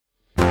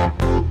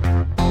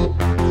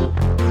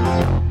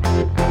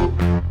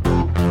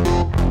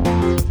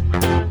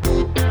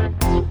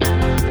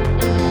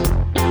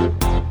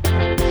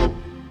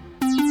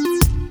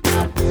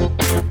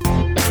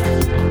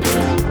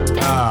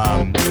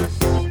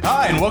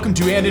welcome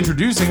to And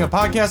Introducing, a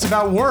podcast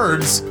about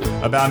words,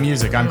 about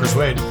music. I'm Chris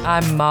Wade.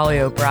 I'm Molly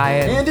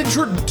O'Brien. And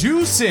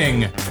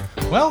introducing,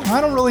 well, I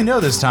don't really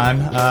know this time.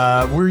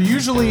 We're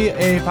usually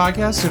a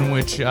podcast in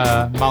which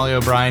Molly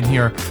O'Brien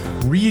here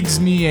reads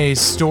me a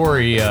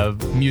story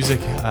of music,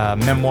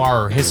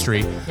 memoir, or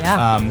history.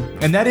 Yeah.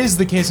 And that is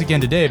the case again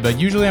today, but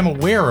usually I'm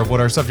aware of what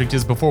our subject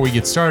is before we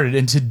get started.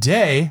 And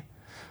today,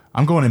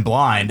 I'm going in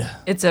blind.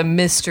 It's a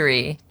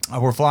mystery.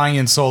 We're flying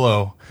in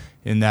solo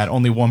in that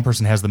only one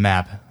person has the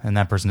map, and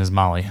that person is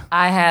Molly.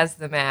 I has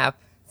the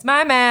map. It's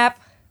my map.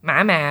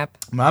 My map.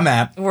 My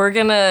map. We're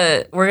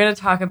gonna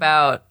talk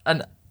about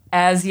an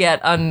as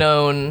yet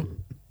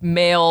unknown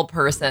male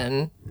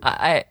person.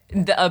 A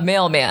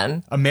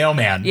mailman. A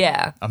mailman.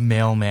 Yeah. A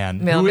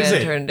mailman. Mailman Who is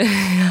it?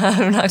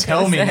 I'm not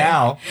Tell me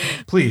now.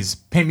 Please,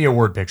 paint me a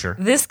word picture.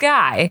 This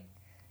guy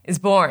is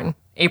born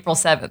April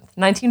 7th,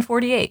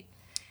 1948.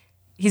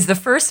 He's the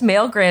first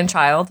male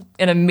grandchild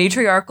in a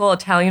matriarchal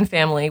Italian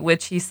family,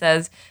 which he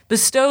says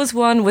bestows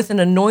one with an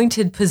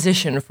anointed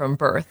position from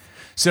birth.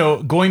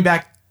 So going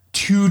back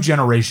 2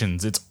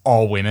 generations, it's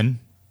all women?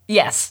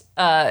 Yes,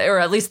 or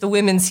at least the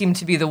women seem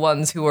to be the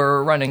ones who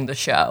are running the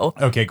show.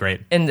 Okay,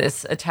 great. In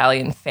this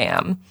Italian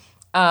fam.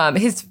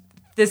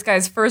 This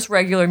guy's first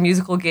regular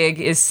musical gig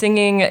is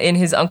singing in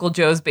his Uncle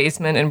Joe's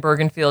basement in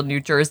Bergenfield, New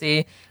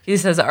Jersey. He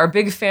says, our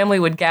big family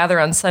would gather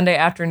on Sunday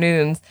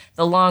afternoons,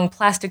 the long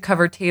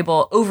plastic-covered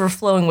table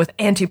overflowing with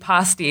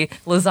antipasti,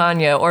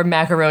 lasagna, or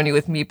macaroni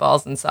with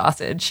meatballs and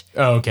sausage.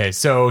 Okay,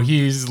 so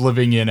he's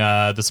living in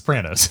The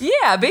Sopranos.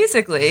 Yeah,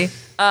 basically.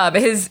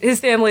 His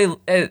family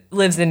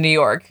lives in New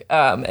York,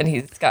 and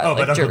he's got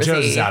but Uncle Jersey.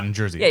 Joe's is out in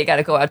Jersey. Yeah, you got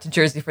to go out to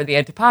Jersey for the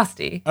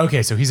antipasti.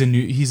 Okay, so he's a New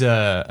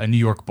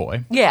York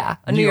boy. Yeah,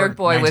 a New York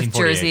boy with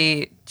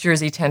 1948.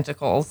 Jersey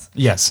tentacles.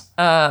 Yes.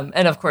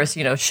 And of course,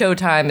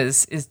 Showtime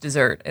is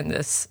dessert in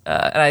this,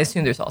 and I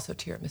assume there's also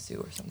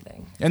tiramisu or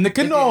something. And the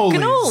cannolis.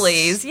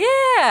 Cannolis,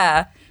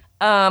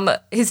 yeah.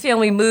 His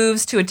family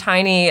moves to a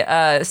tiny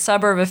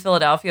suburb of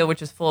Philadelphia,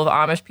 which is full of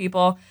Amish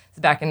people. It's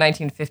back in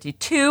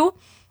 1952.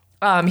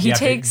 He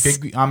takes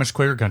big Amish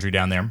Quaker country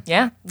down there.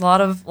 Yeah, a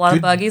lot of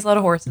buggies, a lot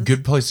of horses.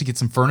 Good place to get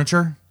some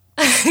furniture.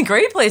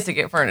 Great place to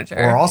get furniture.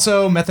 Or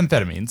also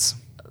methamphetamines.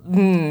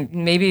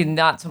 Maybe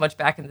not so much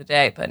back in the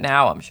day, but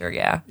now I'm sure,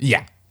 yeah.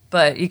 Yeah.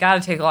 But you got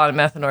to take a lot of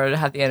meth in order to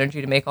have the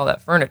energy to make all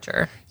that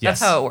furniture. Yes.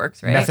 That's how it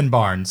works, right? Meth and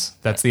barns.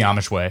 That's the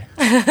Amish way.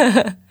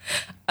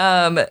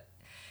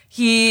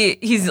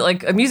 He's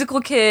like a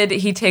musical kid.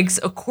 He takes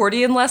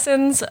accordion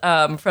lessons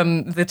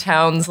from the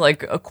town's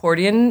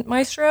accordion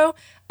maestro.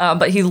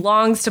 But he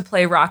longs to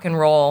play rock and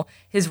roll.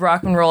 His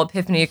rock and roll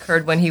epiphany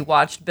occurred when he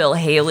watched Bill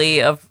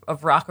Haley of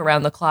Rock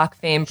Around the Clock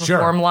fame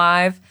perform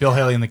live. Bill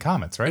Haley and the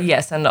Comets, right?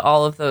 Yes, and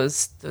all of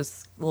those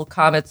little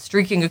comets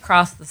streaking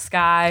across the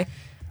sky.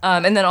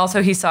 And then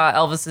also he saw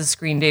Elvis's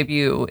screen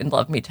debut in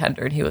Love Me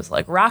Tender, and he was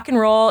like, rock and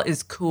roll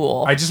is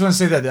cool. I just want to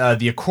say that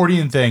the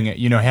accordion thing,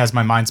 has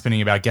my mind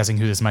spinning about guessing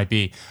who this might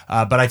be.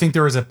 But I think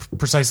there is a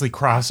precisely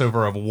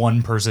crossover of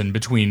one person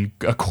between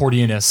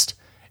accordionist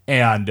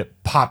and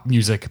pop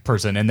music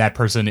person, and that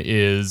person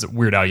is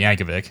Weird Al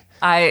Yankovic.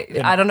 I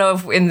don't know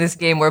if in this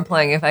game we're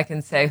playing if I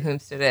can say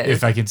whomst it is.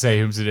 If I can say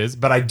whomst it is,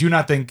 but I do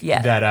not think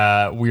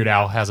that Weird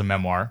Al has a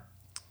memoir.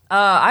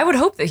 I would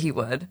hope that he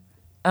would.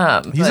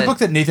 He's a book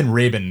that Nathan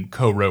Rabin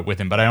co-wrote with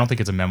him, but I don't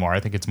think it's a memoir. I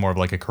think it's more of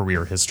like a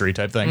career history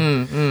type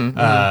thing.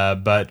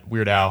 But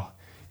Weird Al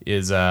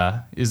is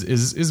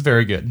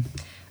very good.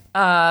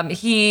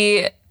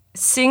 He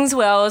sings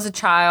well as a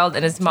child,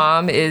 and his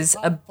mom is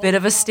a bit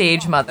of a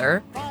stage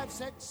mother.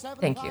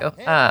 Thank you.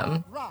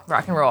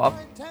 Rock and roll.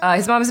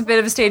 His mom is a bit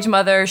of a stage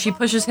mother. She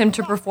pushes him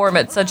to perform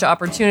at such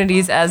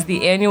opportunities as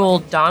the annual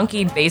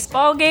donkey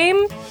baseball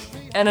game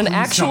and an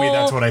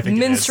actual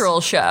minstrel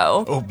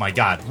show. Oh my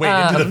God. Wait,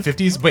 into the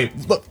 50s?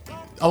 Wait, look.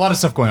 A lot of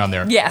stuff going on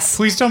there. Yes.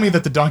 Please tell me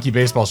that the donkey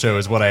baseball show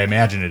is what I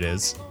imagine it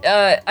is.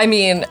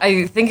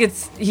 I think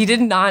he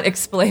did not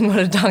explain what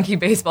a donkey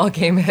baseball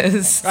game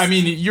is. I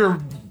mean,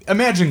 you're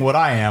imagining what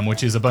I am,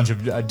 which is a bunch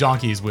of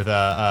donkeys with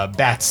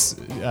bats,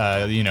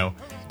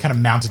 kind of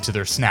mounted to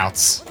their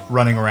snouts,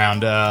 running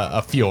around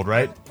a field,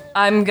 right?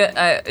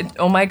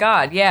 Oh my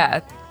God,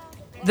 yeah.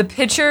 The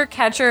pitcher,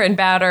 catcher, and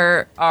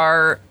batter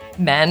are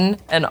men,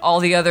 and all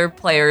the other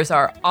players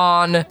are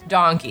on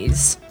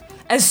donkeys.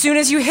 As soon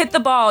as you hit the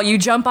ball, you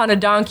jump on a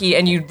donkey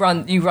and you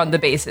run the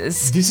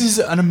bases. This is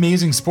an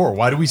amazing sport.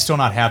 Why do we still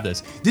not have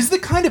this? This is the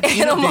kind of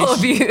animal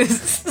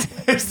abuse.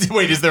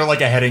 Wait, is there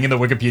like a heading in the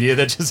Wikipedia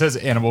that just says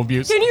animal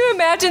abuse? Can you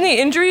imagine the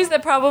injuries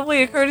that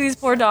probably occur to these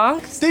poor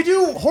donks? They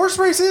do horse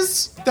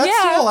races. That's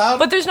still allowed.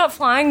 But there's not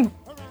flying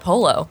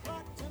polo.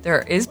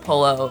 There is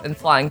polo and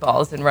flying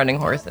balls and running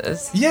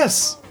horses.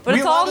 Yes. But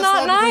it's all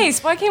not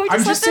nice. Why can't we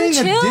just let them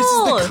chill? I'm just saying that this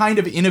is the kind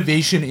of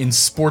innovation in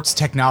sports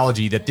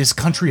technology that this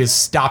country has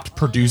stopped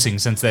producing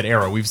since that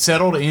era. We've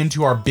settled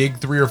into our big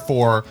 3 or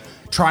 4,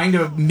 trying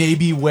to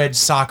maybe wedge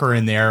soccer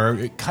in there,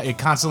 it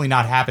constantly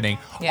not happening.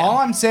 Yeah. All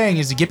I'm saying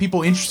is to get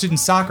people interested in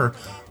soccer,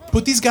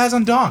 put these guys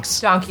on donks.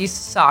 Donkey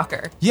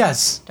soccer.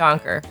 Yes.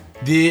 Donker.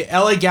 The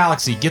LA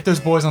Galaxy, get those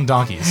boys on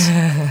donkeys.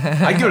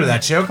 I'd go to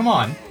that show. Come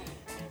on.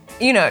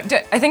 You know,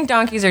 I think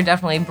donkeys are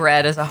definitely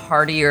bred as a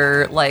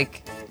hardier,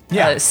 like,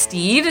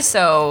 steed,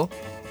 so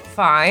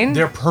fine.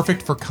 They're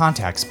perfect for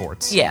contact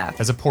sports. Yeah.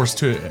 As opposed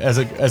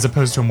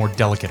to a more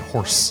delicate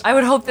horse. I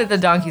would hope that the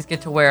donkeys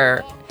get to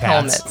wear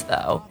Pads. helmets,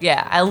 though.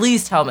 Yeah, at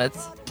least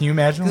helmets. Can you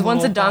imagine? Because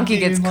once a donkey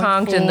gets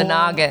conked in the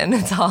noggin,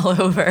 it's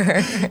all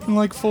over.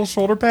 Like full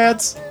shoulder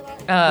pads?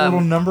 A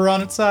little number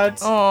on its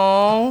sides?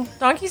 Oh,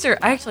 I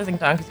actually think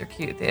donkeys are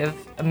cute. They have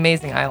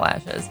amazing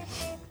eyelashes.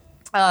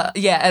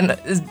 And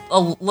it's a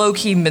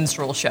low-key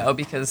minstrel show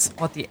because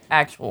what the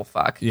actual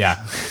fuck? Yeah.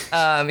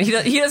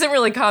 He doesn't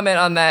really comment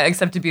on that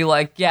except to be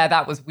like, yeah,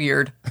 that was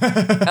weird.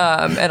 And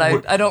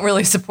I don't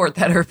really support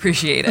that or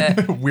appreciate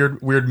it.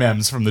 Weird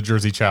memes from the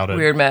Jersey childhood.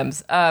 Weird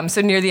memes.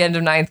 So near the end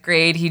of 9th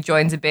grade, he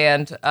joins a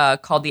band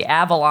called the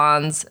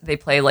Avalons. They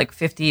play like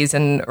 50s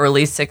and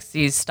early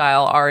 60s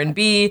style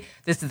R&B.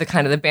 This is the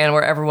kind of the band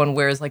where everyone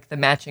wears like the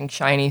matching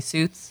shiny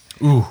suits.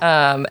 Ooh.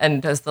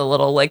 And does the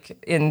little like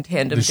in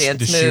tandem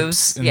dance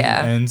moves.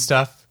 And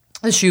stuff.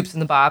 The shoops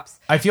and the bops.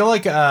 I feel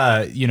like,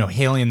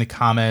 Haley in the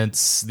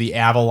comments, the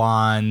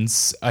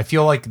Avalons, I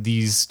feel like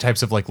these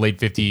types of like late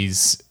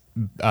 50s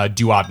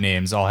doo-wop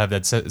names all have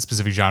that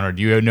specific genre.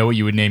 Do you know what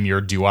you would name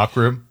your doo-wop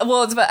group?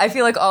 Well, I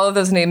feel like all of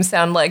those names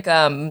sound like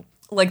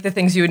the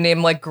things you would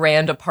name like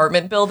grand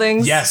apartment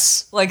buildings.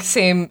 Yes. Like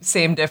same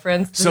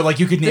difference. So like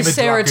you could name the a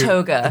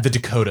Saratoga. The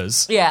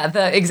Dakotas. Yeah,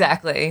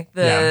 exactly.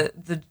 The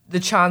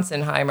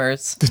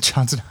Johnsonheimers. The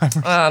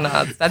Johnsonheimers. Oh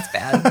no, that's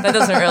bad. That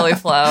doesn't really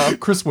flow.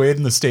 Chris Wade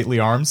and the Stately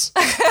Arms.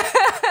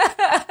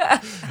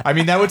 I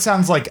mean, that would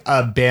sound like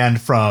a band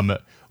from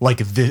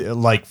like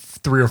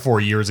 3 or 4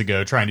 years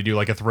ago trying to do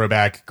like a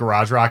throwback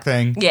garage rock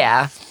thing.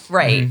 Yeah,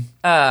 right.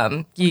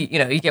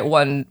 You get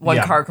one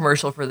car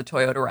commercial for the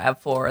Toyota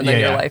RAV4 and then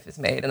your life is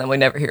made and then we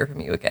never hear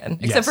from you again.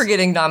 Except for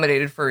getting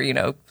nominated for,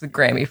 the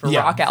Grammy for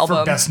rock album.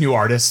 For Best New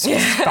Artist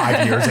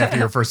 5 years after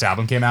your first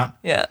album came out.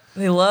 Yeah,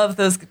 they love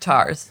those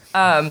guitars.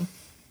 So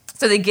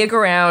they gig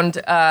around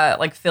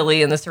like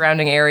Philly and the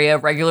surrounding area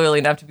regularly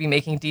enough to be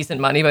making decent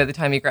money by the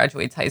time he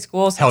graduates high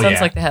school. So it sounds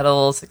like they had a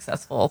little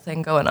successful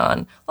thing going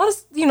on. A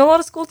lot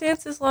of school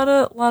dances, a lot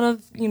of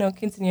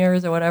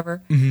quinceañeras or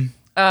whatever.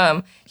 Mm-hmm.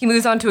 He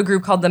moves on to a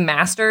group called the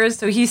Masters.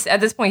 So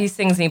at this point he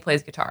sings and he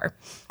plays guitar.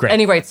 Great.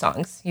 And he writes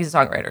songs. He's a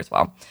songwriter as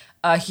well.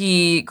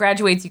 He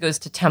graduates, he goes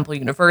to Temple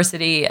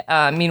University,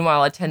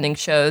 meanwhile attending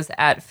shows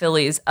at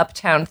Philly's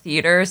Uptown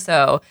Theater,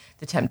 so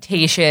The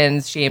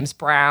Temptations, James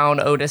Brown,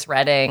 Otis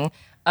Redding.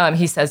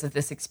 He says of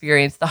this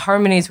experience, the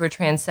harmonies were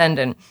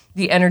transcendent,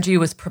 the energy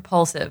was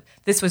propulsive.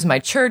 This was my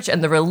church,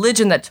 and the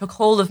religion that took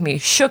hold of me,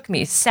 shook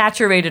me,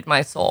 saturated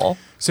my soul.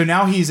 So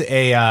now he's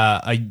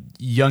a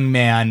young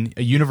man,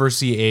 a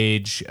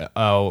university-age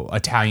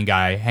Italian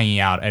guy hanging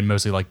out in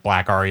mostly like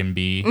black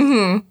R&B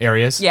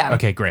areas? Yeah.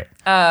 Okay, great.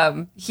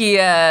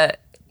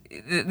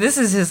 This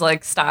is his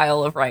like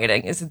style of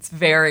writing. It's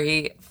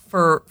very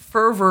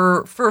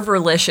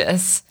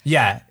fervorlicious.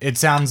 Yeah, it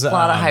sounds a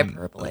lot of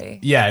hyperbole.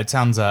 Yeah, it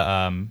sounds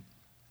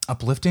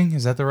uplifting.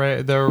 Is that the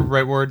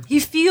right word? He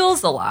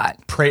feels a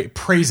lot.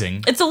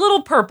 Praising. It's a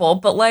little purple,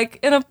 but like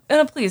in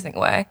a pleasing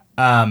way.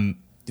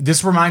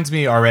 This reminds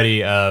me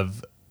already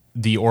of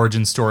the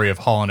origin story of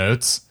Hall &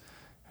 Oates.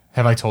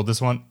 Have I told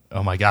this one?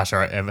 Oh my gosh! All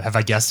right, have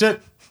I guessed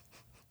it?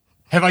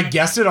 Have I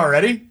guessed it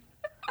already?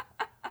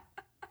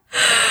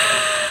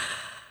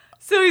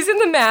 So he's in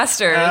the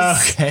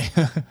Masters. Okay.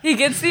 He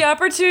gets the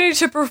opportunity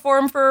to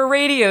perform for a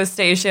radio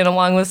station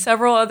along with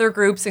several other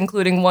groups,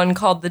 including one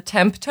called the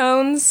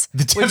Temptones,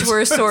 which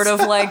were sort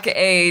of like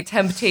a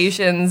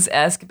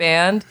Temptations-esque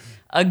band.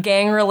 A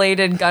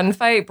gang-related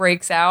gunfight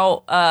breaks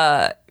out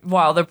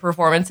while the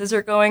performances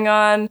are going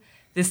on.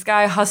 This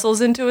guy hustles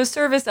into a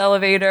service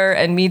elevator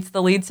and meets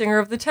the lead singer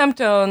of the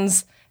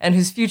Temptones and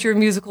his future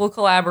musical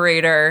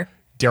collaborator,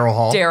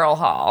 Daryl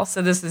Hall.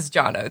 So this is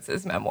John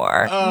Oates'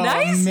 memoir. Oh,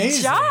 nice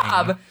amazing.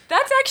 job.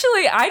 That's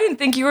actually, I didn't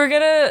think you were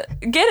going to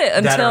get it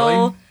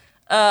until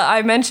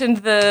I mentioned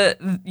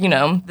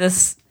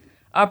this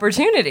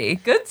opportunity.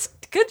 Good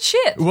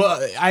shit. Well,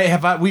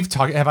 have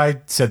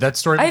I said that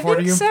story before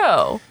to you? I think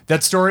so.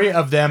 That story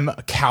of them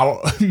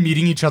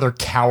meeting each other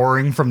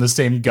cowering from the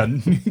same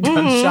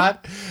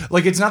gunshot.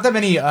 Like, it's not that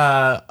many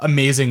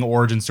amazing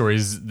origin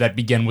stories that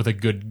begin with a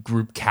good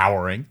group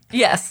cowering.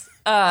 Yes.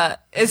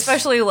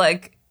 Especially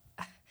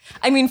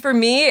for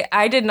me,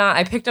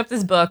 I picked up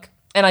this book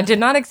and I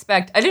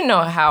didn't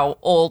know how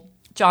old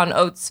John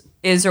Oates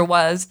is or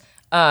was.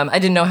 I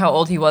didn't know how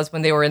old he was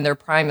when they were in their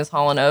prime as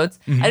Hall & Oates.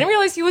 Mm-hmm. I didn't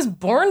realize he was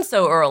born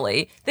so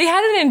early. They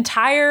had an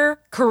entire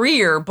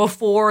career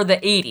before the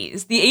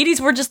 80s. The 80s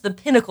were just the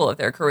pinnacle of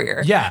their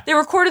career. Yeah. They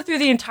recorded through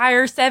the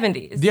entire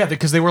 70s. Yeah,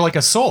 because they were like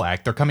a soul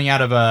act. They're coming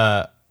out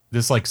of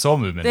this like soul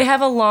movement. They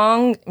have a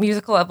long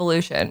musical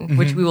evolution,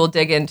 which we will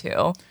dig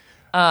into.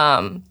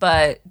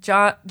 But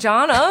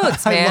John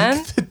Oates, man. I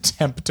love the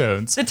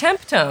Temptones. The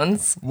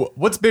Temptones.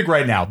 What's big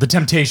right now? The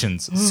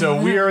Temptations. Mm-hmm. So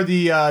we are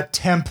the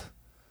Temp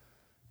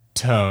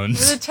Tones.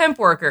 We're the temp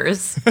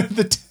workers.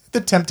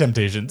 the Temp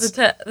Temptations.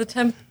 The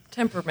temp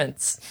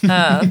Temperaments.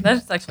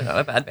 That's actually not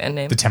a bad band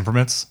name. The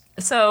Temperaments.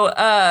 So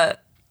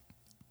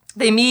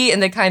they meet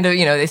and they kind of,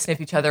 they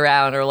sniff each other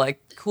out, or like,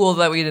 cool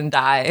that we didn't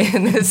die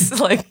in this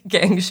like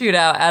gang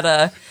shootout at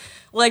a,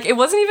 like, it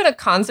wasn't even a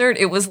concert.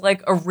 It was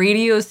like a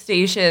radio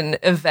station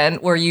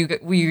event where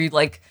we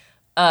like,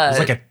 it was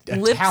like a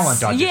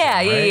talent audition,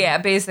 right? Yeah,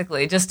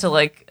 basically, just to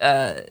like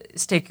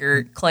stake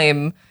your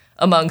claim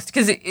amongst,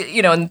 because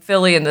in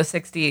Philly in the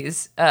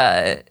 60s,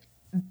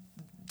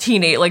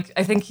 like,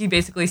 I think he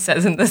basically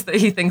says in this that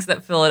he thinks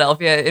that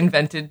Philadelphia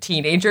invented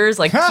teenagers,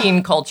 like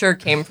teen culture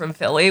came from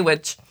Philly,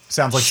 which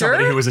sounds like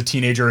somebody who was a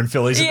teenager in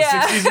Philly in the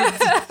 60s would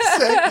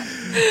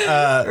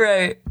say.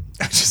 Right.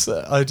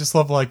 I just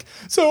love, like,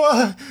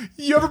 so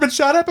you ever been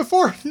shot at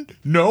before?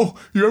 No.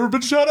 You ever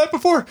been shot at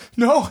before?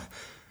 No.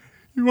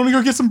 You want to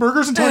go get some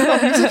burgers and talk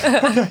about music?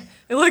 Okay.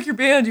 I like your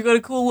band. You got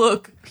a cool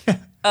look.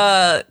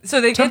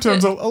 So they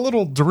Temtone's a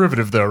little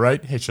derivative, though,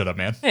 right? Hey, shut up,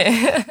 man.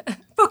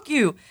 Fuck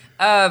you.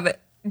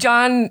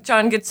 John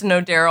gets to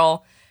know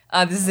Daryl.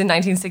 This is in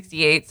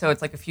 1968, so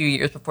it's like a few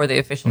years before they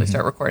officially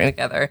start recording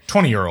together.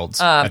 20-year-olds.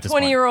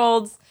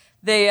 20-year-olds.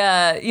 They,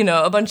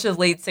 a bunch of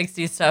late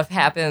 60s stuff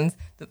happens,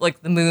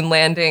 like the moon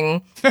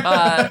landing.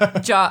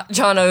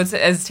 John Oates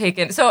has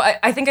taken. So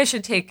I think I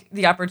should take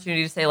the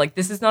opportunity to say, like,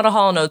 this is not a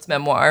Hall & Oates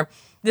memoir.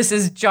 This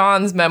is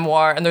John's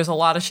memoir, and there's a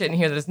lot of shit in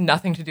here that has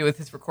nothing to do with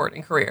his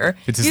recording career.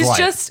 It's his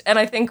life. And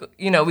I think,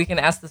 we can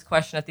ask this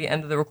question at the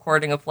end of the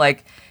recording of,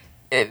 like,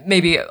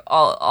 maybe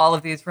all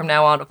of these from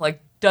now on, of,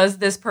 like, does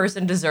this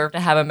person deserve to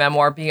have a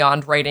memoir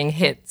beyond writing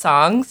hit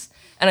songs?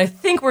 And I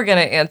think we're going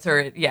to answer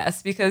it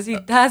yes, because he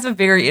has a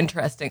very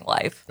interesting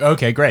life.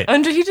 Okay, great.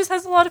 And he just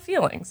has a lot of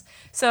feelings.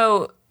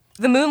 So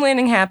the moon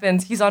landing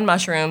happens. He's on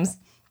mushrooms.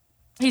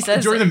 He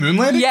says during the moon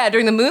landing? Yeah,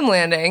 during the moon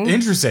landing.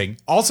 Interesting.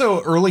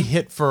 Also, early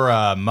hit for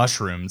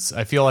mushrooms.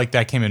 I feel like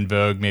that came in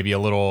vogue maybe a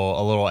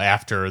little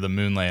after the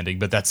moon landing,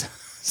 but that's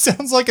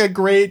sounds like a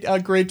great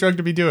drug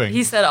to be doing.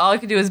 He said all I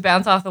could do was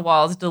bounce off the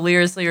walls,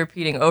 deliriously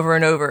repeating over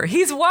and over,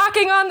 "He's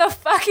walking on the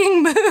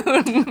fucking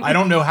moon." I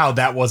don't know how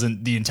that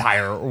wasn't the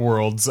entire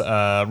world's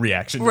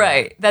reaction.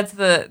 Right.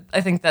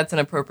 I think that's an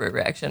appropriate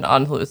reaction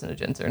on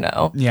hallucinogens or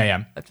no.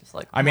 Yeah. I'm just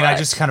like, I mean, I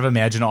just kind of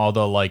imagine all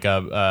the like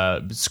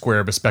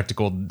square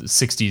bespectacled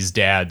 60s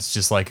dads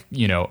just like,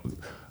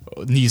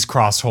 knees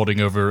crossed,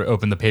 holding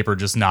open the paper,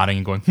 just nodding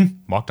and going,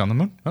 walked on the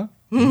moon? Huh?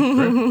 Great.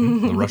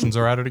 The Russians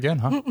are at it again,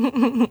 huh?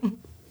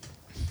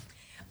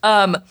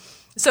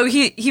 So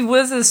he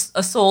was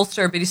a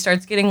soulster, but he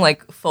starts getting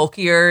like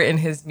folkier in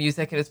his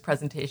music and his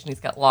presentation. He's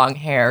got long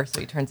hair, so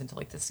he turns into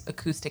like this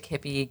acoustic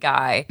hippie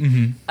guy,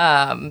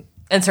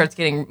 and starts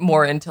getting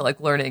more into like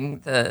learning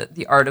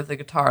the art of the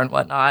guitar and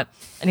whatnot.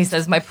 And he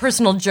says, "My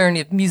personal journey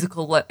of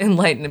musical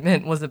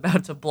enlightenment was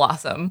about to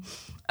blossom."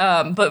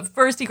 But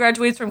first, he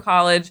graduates from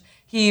college.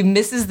 He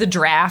misses the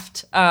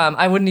draft.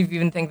 I wouldn't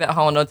even think that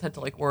Hall & Oates had to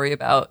like worry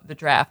about the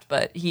draft,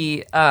 but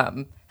he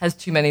has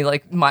too many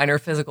like minor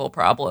physical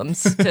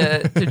problems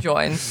to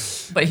join.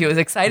 But he was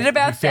excited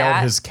about that. He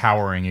failed his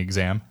cowering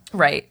exam.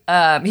 Right.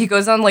 He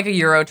goes on like a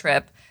Euro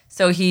trip.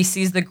 So he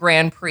sees the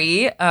Grand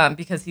Prix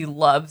because he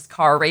loves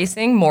car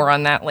racing. More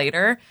on that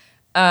later.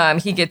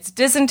 He gets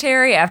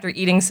dysentery after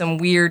eating some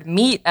weird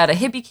meat at a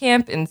hippie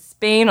camp in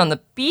Spain on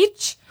the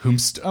beach.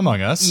 Whomst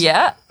among us.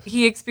 Yeah.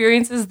 He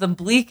experiences the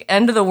bleak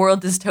end of the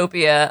world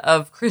dystopia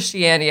of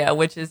Christiania,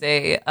 which is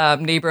a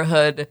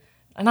neighborhood,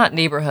 not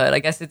neighborhood, I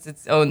guess it's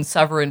its own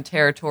sovereign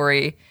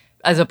territory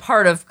as a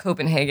part of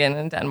Copenhagen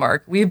and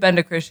Denmark. We've been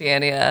to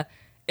Christiania.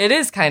 It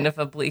is kind of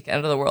a bleak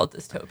end of the world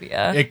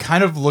dystopia. It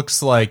kind of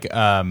looks like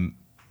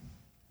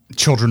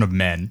Children of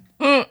Men,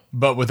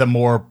 but with a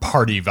more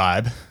party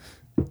vibe.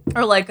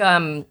 Or like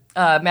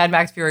Mad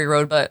Max Fury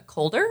Road, but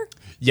colder?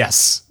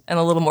 Yes. And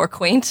a little more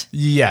quaint?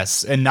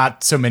 Yes, and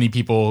not so many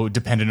people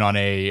dependent on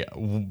a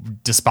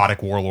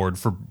despotic warlord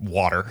for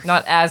water.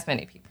 Not as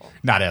many people.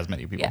 Not as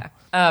many people. Yeah.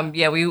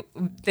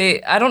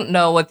 I don't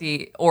know what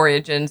the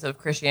origins of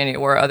Christianity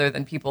were other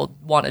than people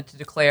wanted to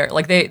declare,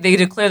 like they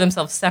declare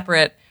themselves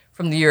separate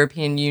from the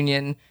European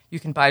Union. You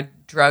can buy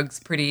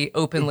drugs pretty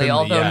openly,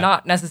 although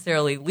not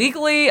necessarily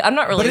legally. I'm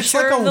not really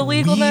sure of the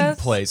legalness.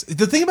 Weed place.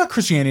 The thing about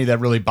Christianity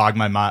that really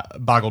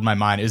boggled my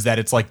mind is that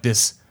it's like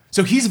this.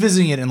 So he's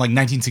visiting it in like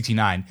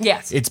 1969.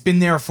 Yes. It's been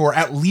there for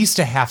at least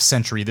a half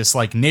century. This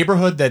like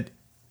neighborhood that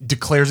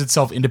declares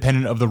itself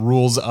independent of the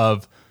rules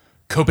of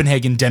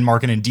Copenhagen,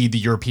 Denmark, and indeed the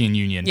European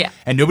Union. Yeah.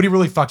 And nobody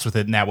really fucks with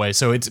it in that way.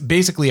 So it's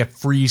basically a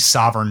free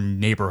sovereign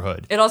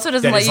neighborhood. It also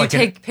doesn't let you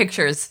take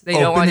pictures. They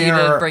don't want you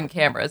to bring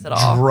cameras at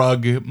all.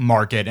 Drug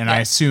market, and I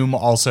assume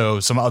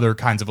also some other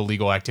kinds of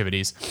illegal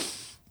activities.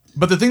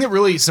 But the thing that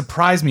really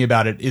surprised me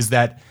about it is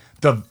that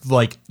the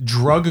like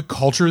drug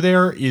culture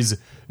there is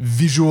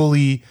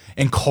visually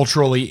and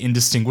culturally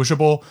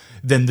indistinguishable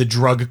than the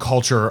drug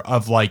culture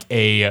of like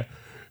a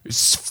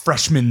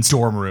freshman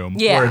dorm room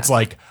where it's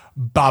like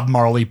Bob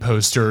Marley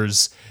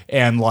posters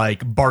and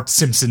like Bart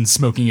Simpson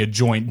smoking a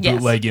joint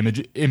bootleg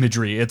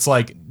imagery. It's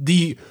like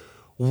the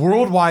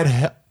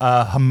worldwide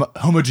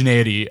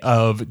homogeneity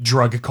of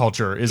drug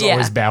culture is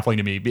always baffling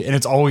to me, and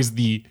it's always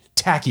the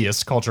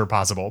tackiest culture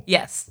possible.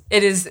 Yes,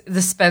 it is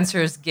the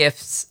Spencer's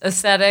Gifts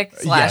aesthetic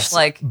 / Yes,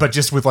 like, but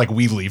just with like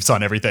weed leaves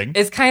on everything.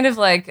 it's kind of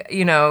like,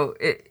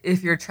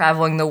 if you're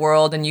traveling the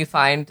world and you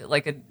find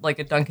like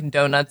a Dunkin'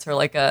 Donuts or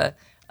like a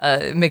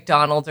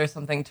McDonald's or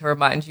something to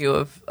remind you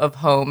of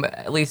home,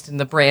 at least in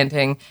the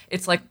branding.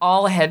 It's like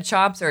all head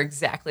shops are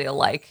exactly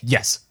alike.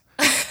 Yes.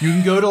 You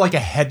can go to like a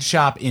head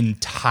shop in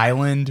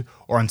Thailand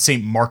or on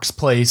St. Mark's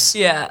Place,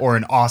 Yeah. or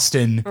in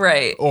Austin,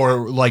 Right.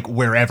 or like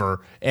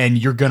wherever,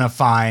 and you're gonna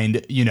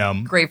find,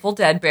 Grateful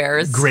Dead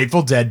bears.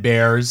 Grateful Dead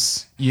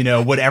bears,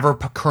 whatever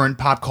current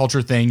pop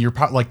culture thing. You're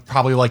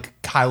probably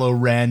like Kylo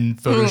Ren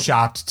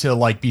photoshopped to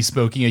like be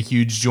smoking a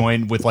huge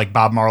joint with like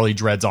Bob Marley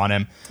dreads on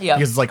him. Yep.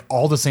 Because it's like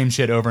all the same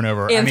shit over and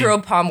over. I mean,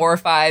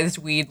 Anthropomorphized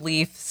weed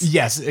leaves.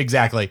 yes,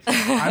 exactly.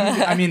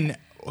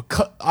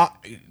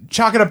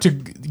 Chalk it up to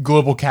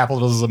global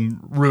capitalism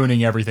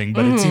ruining everything,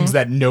 but it seems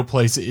that no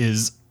place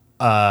is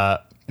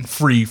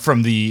free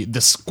from the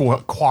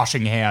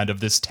squashing hand of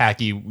this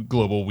tacky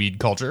global weed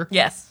culture.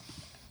 Yes.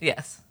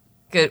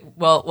 Good.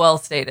 Well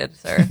stated,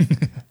 sir.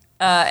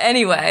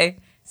 Anyway,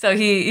 so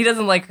he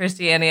doesn't like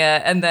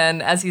Christiania, and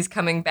then as he's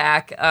coming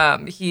back,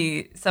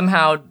 he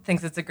somehow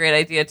thinks it's a great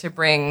idea to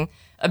bring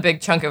a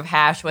big chunk of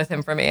hash with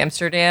him from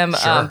Amsterdam,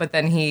 Sure. but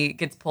then he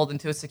gets pulled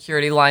into a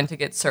security line to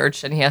get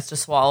searched, and he has to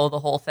swallow the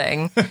whole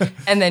thing.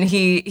 And then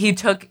he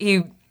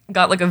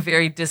got like a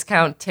very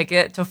discount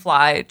ticket to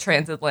fly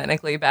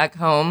transatlantically back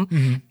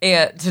home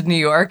to New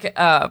York.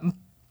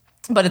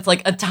 But it's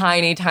like a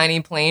tiny,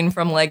 tiny plane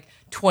from like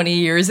 20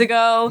 years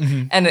ago.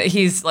 And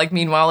he's like,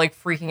 meanwhile, like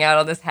freaking out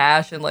on this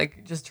hash and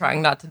like just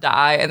trying not to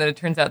die. And then it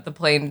turns out the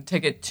plane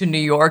ticket to New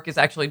York is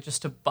actually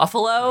just to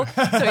Buffalo.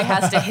 So he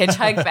has to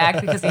hitchhike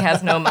back because he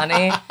has no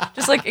money.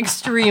 Just like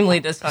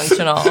extremely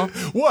dysfunctional.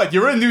 What?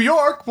 You're in New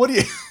York? What do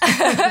you?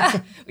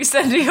 We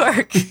said New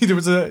York.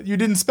 You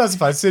didn't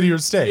specify city or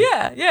state.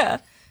 Yeah.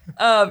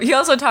 He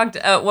also talked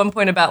at one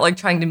point about like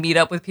trying to meet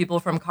up with people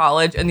from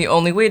college, and the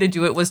only way to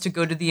do it was to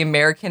go to the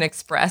American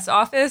Express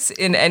office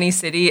in any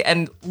city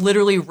and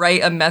literally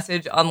write a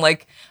message on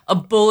like a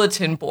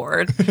bulletin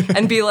board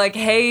and be like,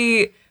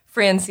 "Hey,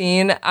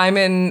 Francine, I'm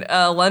in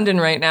London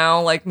right now.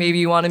 Like, maybe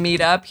you want to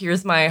meet up?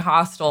 Here's my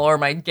hostel or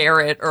my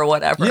garret or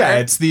whatever." Yeah,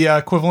 it's the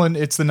equivalent.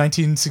 It's the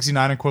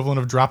 1969 equivalent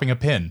of dropping a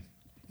pin.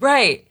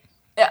 Right.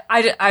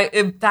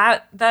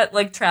 That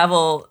like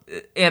travel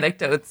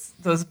anecdotes,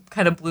 those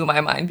kind of blew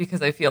my mind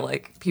because I feel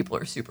like people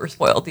are super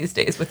spoiled these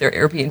days with their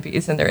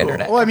Airbnbs and their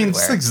internet. Well, I mean,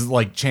 everywhere. things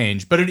like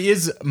change, but it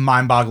is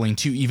mind-boggling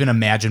to even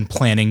imagine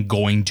planning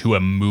going to a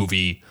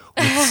movie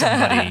with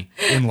somebody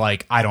in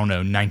like, I don't know,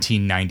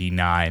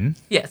 1999.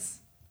 Yes.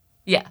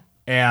 Yeah.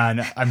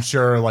 And I'm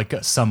sure like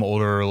some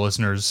older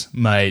listeners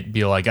might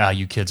be like,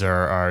 you kids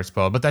are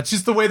spoiled. But that's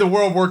just the way the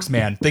world works,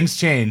 man. Things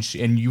change,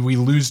 and we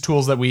lose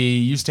tools that we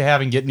used to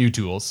have and get new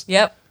tools.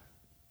 Yep.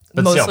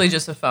 But Mostly still,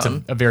 just a phone.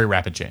 It's a very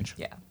rapid change.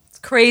 Yeah. It's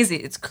crazy.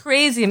 It's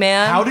crazy,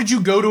 man. How did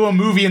you go to a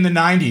movie in the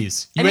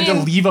 90s? You had to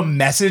leave a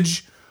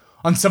message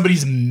on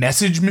somebody's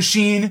message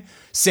machine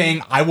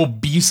saying, I will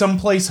be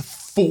someplace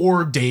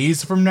 4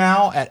 days from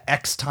now at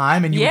X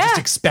time, and you would just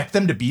expect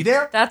them to be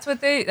there? That's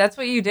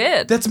what you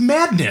did. That's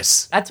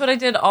madness. That's what I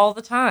did all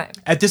the time.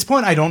 At this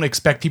point, I don't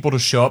expect people to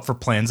show up for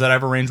plans that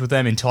I've arranged with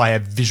them until I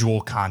have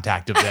visual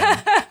contact of them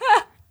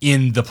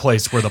in the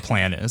place where the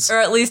plan is. Or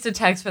at least a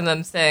text from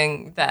them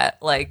saying that,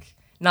 like,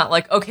 not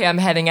like, okay, I'm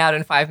heading out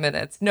in 5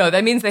 minutes. No,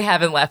 that means they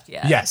haven't left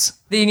yet. Yes.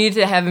 You need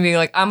to have them being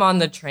like, I'm on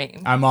the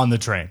train. I'm on the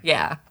train.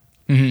 Yeah.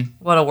 Mm-hmm.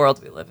 What a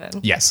world we live in.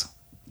 Yes.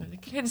 The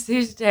kids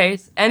these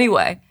days.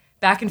 Anyway,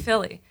 back in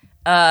Philly,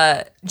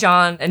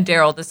 John and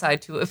Daryl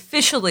decide to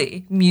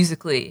officially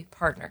musically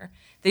partner.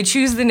 They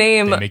choose the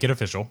name. They make it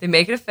official. They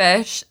make it a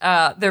fish.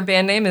 Their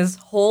band name is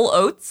Whole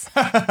Oats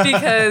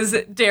because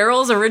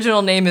Daryl's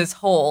original name is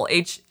Whole,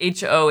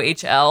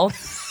 Hohl.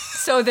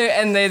 So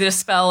they just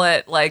spell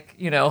it like,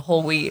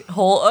 whole wheat,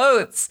 whole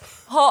oats.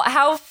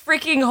 How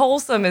freaking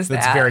wholesome is that?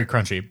 It's very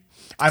crunchy.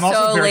 I'm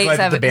also So very late glad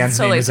that the seven- band's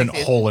so name late isn't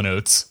 60s. Hole and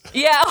Oats.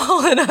 Yeah,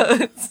 Whole and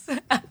Oats.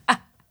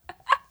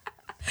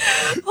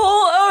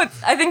 Whole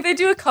Oats. I think they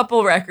do a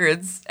couple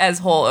records as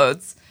Whole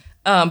Oats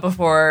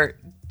before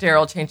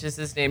Daryl changes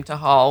his name to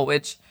Hall,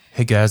 which...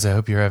 Hey guys, I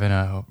hope you're having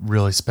a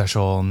really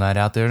special night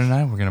out there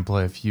tonight. We're going to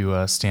play a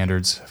few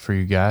standards for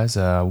you guys.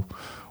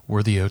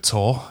 We're the Oats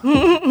Hole.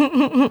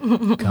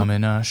 Come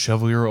and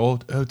shovel your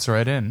old oats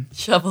right in.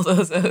 Shovel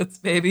those oats,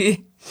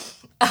 baby.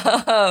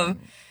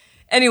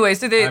 Anyway,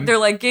 so they're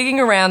like gigging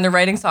around. They're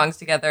writing songs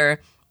together.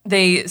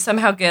 They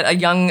somehow get a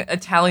young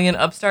Italian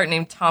upstart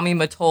named Tommy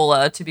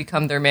Mottola to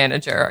become their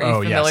manager. Are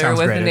you familiar sounds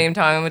with great. the name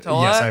Tommy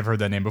Mottola? Yes, I've heard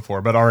that name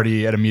before, but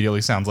already it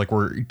immediately sounds like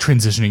we're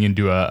transitioning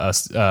into a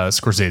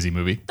Scorsese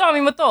movie. Tommy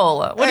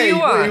Mottola. What do you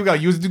want? What do you got?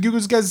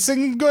 You guys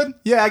singing good?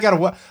 Yeah, I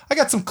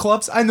got some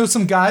clubs. I know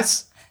some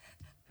guys.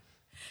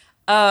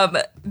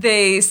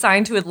 They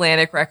signed to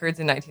Atlantic Records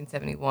in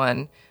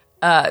 1971.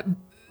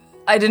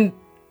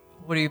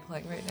 What are you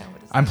playing right now?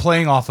 What is I'm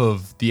playing off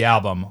of the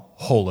album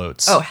Whole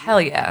Oats. Oh,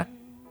 hell yeah.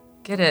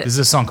 Get it. This is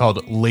a song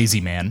called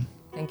Lazy Man.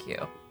 Thank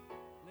you.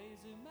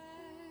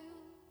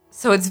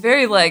 So it's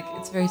very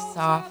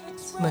soft,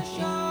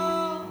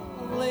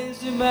 smushy.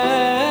 Lazy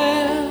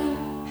man,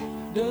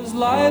 does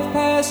life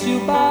pass you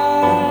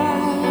by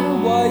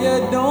while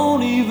you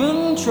don't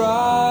even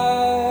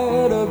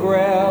try to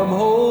grab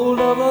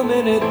hold of a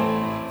minute?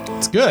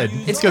 It's good.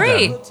 It's good,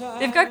 great. though.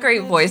 They've got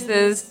great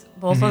voices,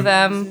 both of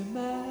them,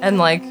 and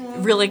like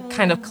really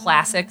kind of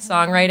classic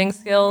songwriting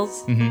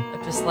skills.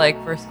 Just like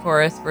verse,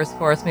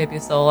 chorus, maybe a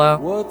solo.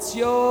 What's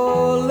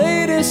your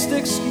latest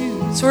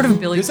excuse? Sort of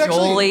Billy This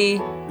actually-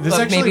 Joel-y, this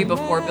but actually- maybe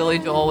before Billy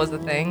Joel was a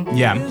thing.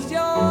 Yeah. Is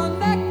your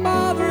neck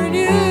bothering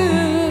you,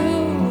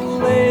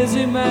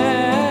 lazy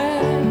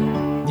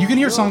man? You can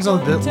hear songs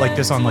like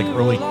this on like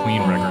early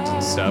Queen records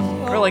and stuff.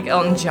 Or like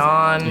Elton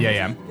John.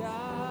 Yeah.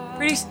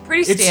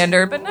 Pretty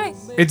standard, but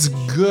nice. It's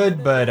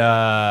good, but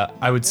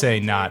I would say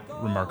not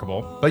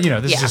remarkable. But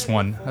this is just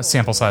a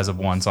sample size of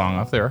one song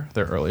off their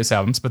earliest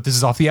albums. But this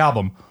is off the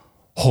album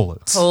Whole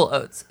Oats. Whole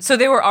Oats. So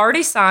they were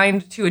already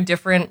signed to a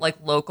different like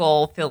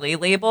local Philly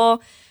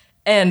label.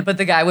 But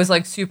the guy was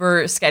like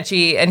super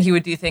sketchy, and he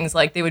would do things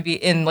like they would be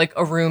in like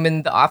a room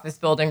in the office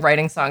building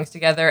writing songs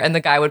together, and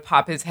the guy would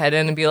pop his head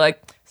in and be like,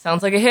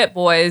 "Sounds like a hit,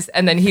 boys,"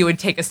 and then he would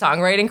take a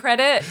songwriting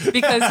credit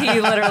because he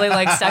literally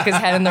like stuck his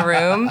head in the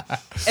room.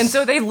 And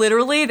so they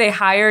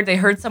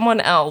heard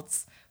someone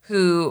else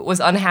who was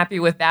unhappy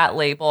with that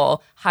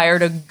label,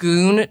 hired a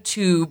goon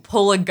to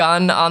pull a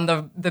gun on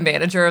the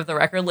manager of the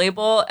record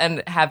label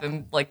and have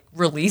him like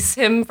release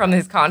him from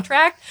his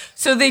contract.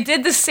 So they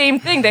did the same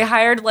thing. They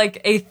hired like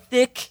a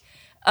thick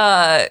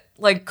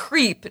like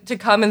creep to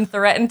come and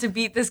threaten to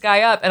beat this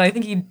guy up, and I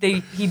think he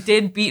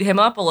did beat him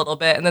up a little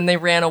bit, and then they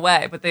ran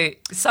away, but they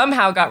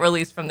somehow got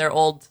released from their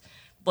old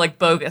like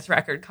bogus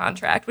record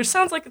contract, which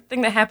sounds like a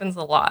thing that happens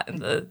a lot in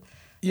the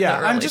Yeah,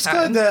 early I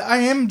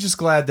am just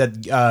glad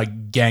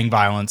that gang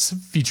violence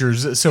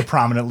features so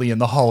prominently in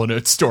the Hall &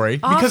 Oates story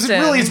because it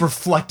Often. really is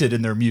reflected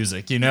in their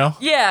music,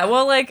 Yeah,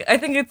 well, like I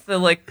think it's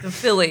the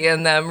Philly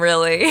in them,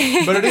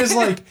 really. But it is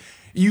like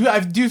I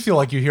do feel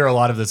like you hear a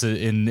lot of this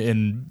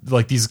in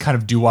like these kind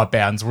of doo-wop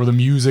bands where the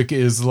music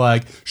is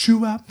like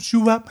shoo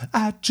up,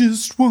 I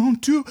just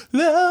want to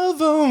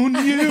love on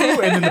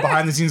you, and then the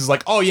behind the scenes is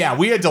like, oh yeah,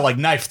 we had to like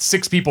knife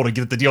 6 people to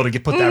get the deal to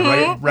put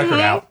that record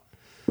out.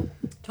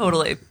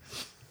 Totally.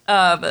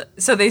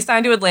 So they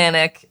signed to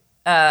Atlantic,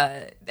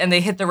 and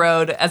they hit the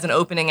road as an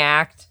opening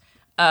act.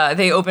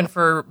 They opened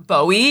for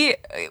Bowie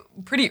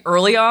pretty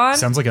early on.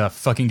 Sounds like a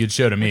fucking good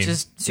show to me. Which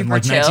is super in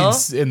like chill.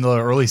 In the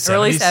early 70s?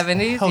 Early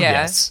 70s, Hell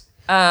yeah.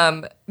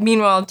 yes.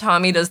 Meanwhile,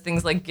 Tommy does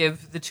things like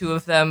give the two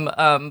of them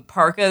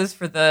parkas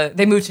for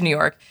they moved to New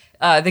York.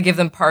 They give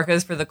them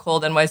parkas for the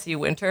cold NYC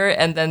winter,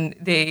 and then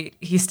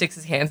he sticks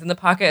his hands in the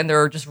pocket, and there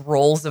are just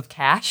rolls of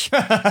cash.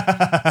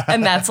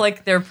 And that's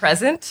like their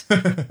present.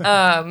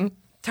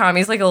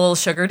 Tommy's like a little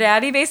sugar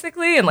daddy,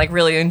 basically, and like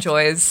really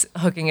enjoys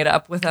hooking it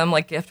up with them,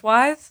 like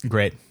gift-wise.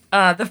 Great.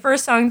 The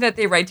first song that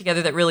they write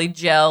together that really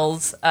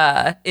gels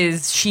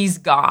is She's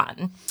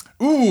Gone.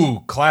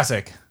 Ooh,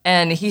 classic.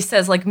 And he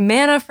says, like,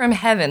 manna from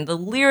heaven, the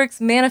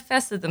lyrics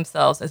manifested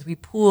themselves as we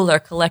pooled our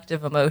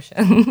collective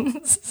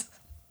emotions.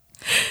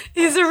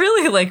 He's a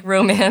really, like,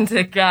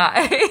 romantic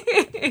guy.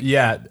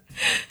 Yeah.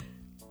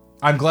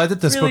 I'm glad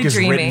that this Really book is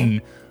dreamy.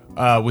 written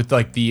with,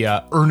 like, the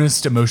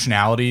earnest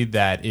emotionality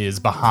that is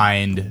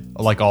behind,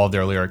 like, all of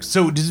their lyrics.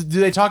 So do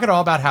they talk at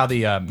all about how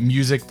the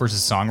music versus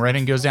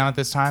songwriting goes down at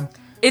this time?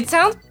 It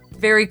sounds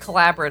very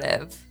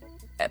collaborative,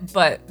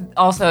 but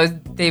also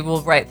they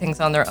will write things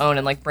on their own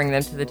and, like, bring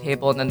them to the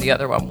table, and then the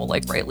other one will,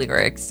 like, write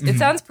lyrics. Mm-hmm. It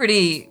sounds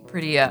pretty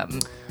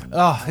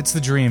Oh, it's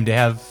the dream to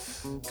have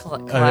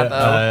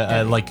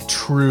collabo. a like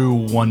true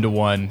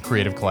one-to-one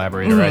creative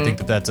collaborator. Mm-hmm. I think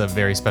that's a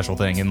very special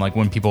thing. And like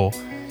when people,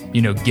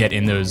 get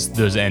in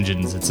those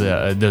engines, it's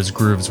those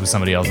grooves with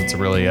somebody else. It's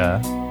really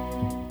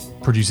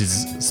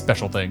produces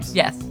special things.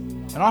 Yes.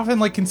 And often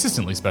like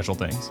consistently special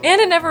things.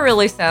 And it never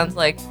really sounds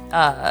like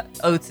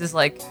Oates is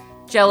like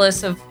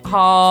jealous of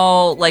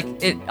Hall. Like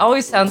it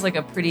always sounds like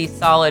a pretty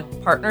solid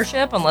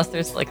partnership, unless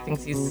there's like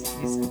things he's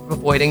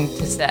avoiding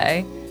to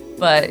say.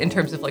 But in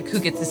terms of like who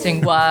gets to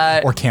sing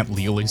what, Or can't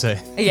legally say.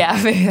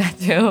 yeah, maybe that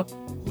too.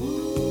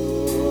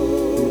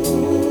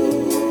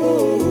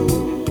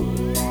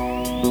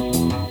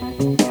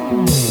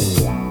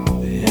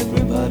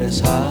 Everybody's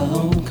high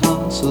on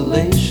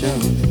consolation.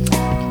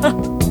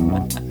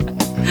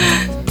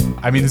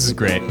 I mean, this is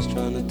great.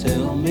 Trying to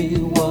tell me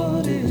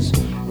what is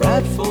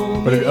right for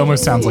me. But it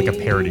almost sounds like a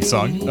parody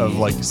song of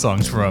like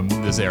songs from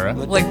this era.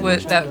 Like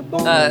what that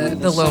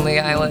the Lonely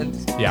Island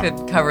Yeah.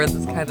 could cover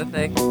this kind of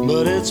thing.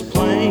 But it's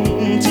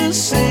plain to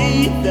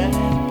see that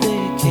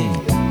they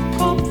can't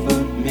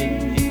comfort me.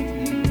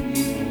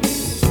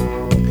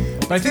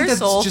 But I think very that's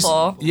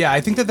soulful. just I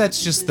think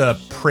that's just the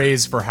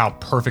praise for how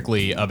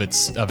perfectly of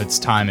its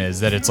time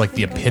is, that it's like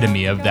the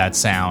epitome of that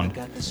sound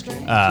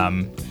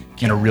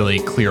in a really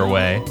clear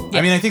way. Yeah.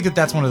 I mean, I think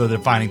that's one of the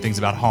defining things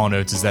about Hall &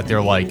 Oates is that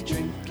they're like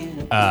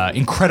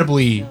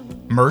incredibly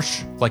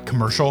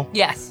commercial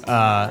Yes.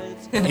 but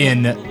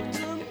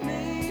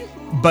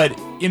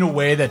in a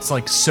way that's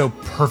like so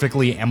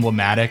perfectly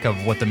emblematic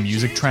of what the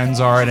music trends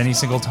are at any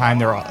single time.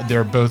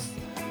 They're both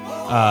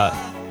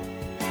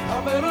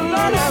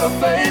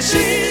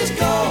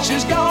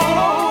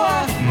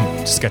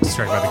just got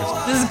distracted by the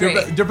guitar. This is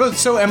great. They're both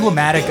so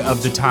emblematic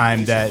of the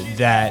time that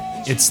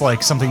it's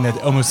like something that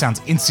almost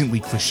sounds instantly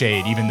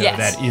cliched, even though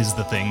Yes. that is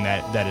the thing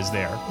that is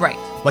there. Right.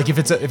 Like if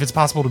it's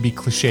possible to be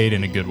cliched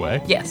in a good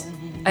way. Yes.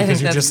 I Because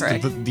think you're that's just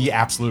correct. the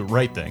absolute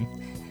right thing.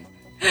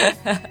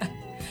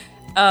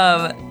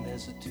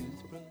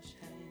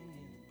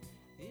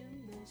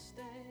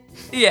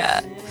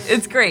 Yeah,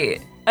 it's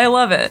great. I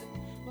love it.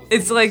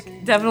 It's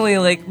like definitely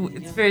like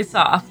it's very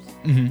soft.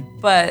 Mm-hmm.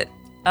 But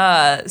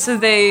so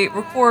they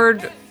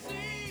record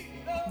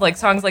like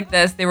songs like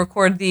this. They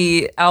record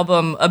the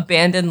album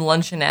Abandoned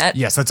Luncheonette.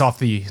 Yes, that's off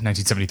the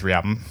 1973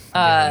 album.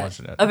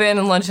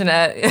 Abandoned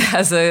Luncheonette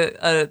has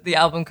the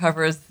album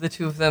covers the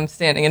two of them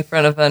standing in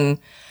front of an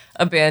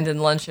abandoned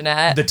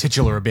luncheonette. The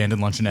titular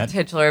abandoned luncheonette.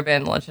 Titular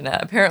abandoned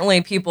luncheonette. Apparently,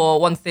 people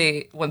once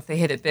they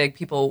hit it big,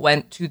 people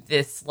went to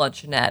this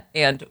luncheonette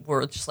and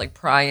were just like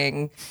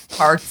prying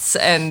parts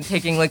and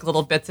taking like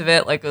little bits of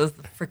it, like it was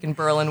the freaking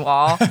Berlin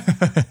Wall.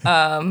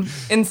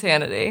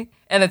 Insanity,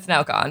 and it's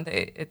now gone.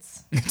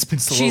 It's been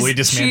slowly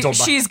dismantled.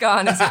 She's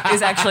gone is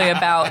actually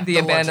about the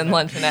abandoned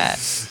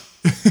luncheonette.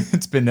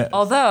 It's been.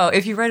 Although,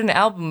 if you write an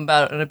album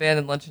about an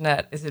abandoned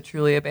luncheonette, is it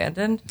truly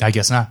abandoned? I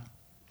guess not.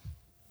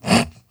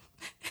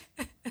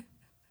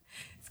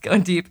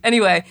 Going deep.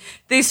 Anyway,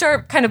 they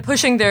start kind of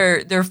pushing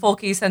their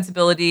folky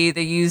sensibility.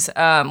 They use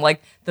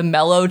like the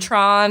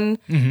Mellotron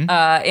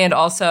and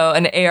also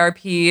an ARP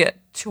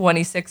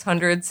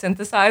 2600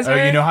 synthesizer.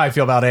 Oh, you know how I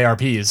feel about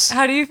ARPs.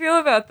 How do you feel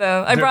about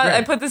them? They're great.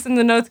 I put this in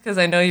the notes because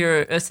I know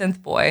you're a synth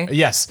boy.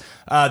 Yes,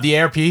 the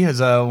ARP is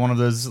one of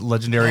those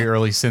legendary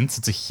early synths.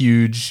 It's a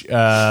huge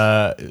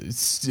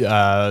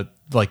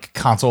like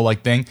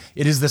console-like thing.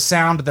 It is the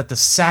sound that the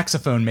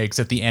saxophone makes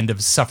at the end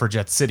of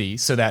Suffragette City.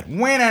 So that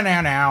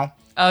now.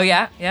 Oh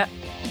yeah, yeah.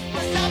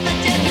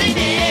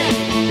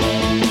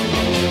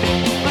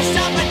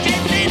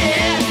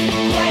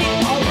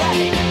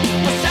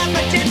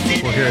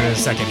 We'll hear it in a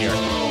second here.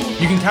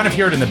 You can kind of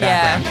hear it in the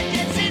background.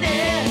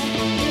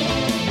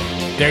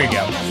 There you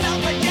go.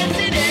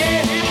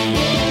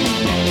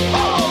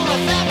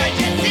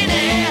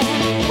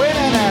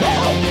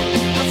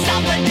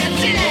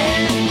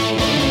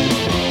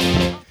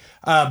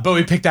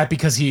 Bowie picked that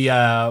because he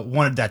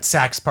wanted that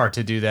sax part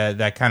to do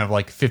that kind of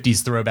like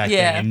 50s throwback thing,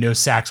 and no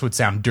sax would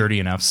sound dirty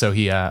enough, so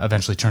he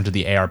eventually turned to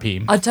the ARP.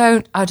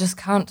 I just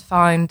can't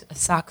find a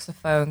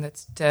saxophone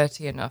that's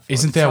dirty enough. For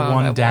Isn't the there song I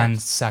one want. damn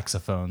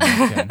saxophone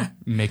that can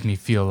make me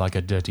feel like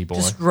a dirty boy?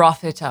 Just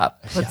rough it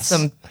up. Put Yes.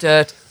 some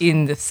dirt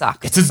in the It's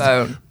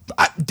saxophone.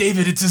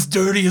 David, it's as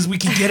dirty as we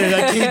can get it.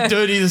 I can't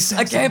dirty the I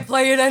saxophone. can't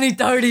play it any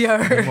dirtier.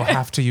 We'll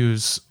have to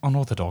use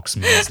unorthodox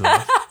means,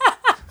 love.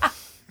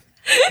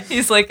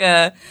 He's like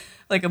a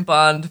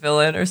Bond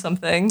villain or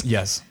something.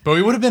 Yes.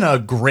 Bowie would have been a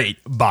great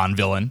Bond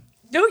villain.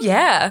 Oh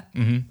yeah.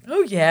 Mm-hmm.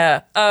 Oh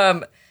yeah.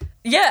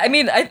 Yeah. I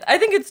mean, I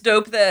think it's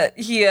dope that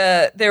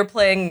they're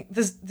playing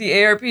this.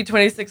 The ARP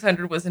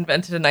 2600 was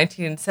invented in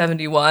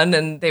 1971,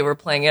 and they were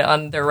playing it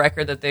on their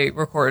record that they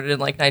recorded in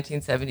like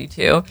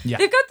 1972. Yeah.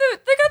 They got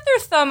their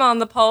thumb on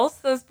the pulse.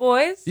 Those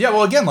boys. Yeah,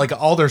 well, again, like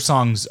all their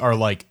songs are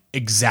like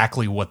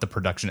exactly what the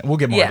production. We'll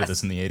get more into Yes.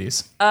 this in the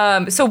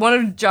 80s. So one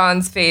of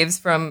John's faves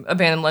from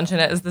Abandoned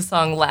Luncheonette is the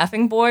song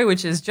 "Laughing Boy,"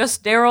 which is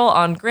just Daryl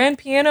on grand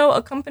piano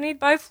accompanied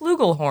by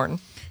flugelhorn.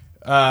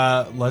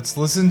 Let's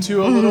listen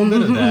to a little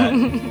bit of that.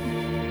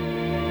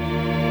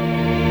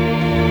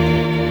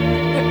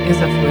 What is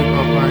a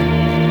flugelhorn?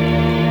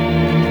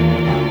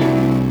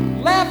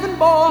 Laughing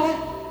boy,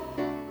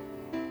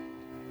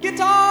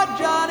 Guitar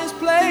John is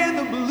playing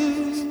the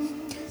blues.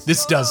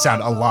 This does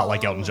sound a lot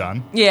like Elton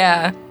John.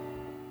 Yeah.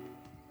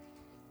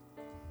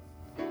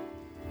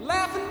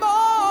 Laughing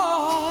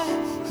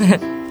boy,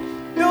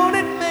 don't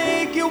it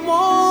make you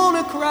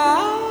wanna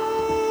cry?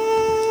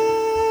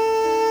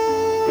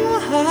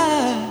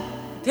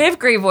 They have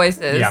great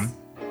voices. Yeah.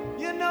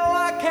 You know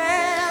I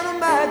can't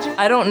imagine.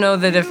 I don't know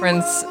the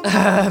difference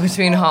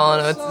between Hall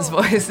and Oates'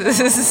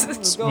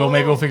 voices. Well,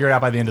 maybe we'll figure it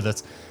out by the end of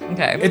this.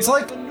 Okay. It's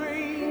like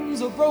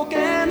Dreams are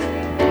broken.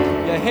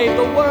 You hate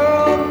the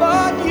world,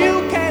 but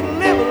you can't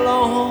live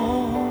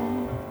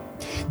alone.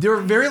 they're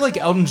very like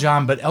Elton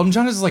John, but Elton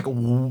John is like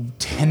 10%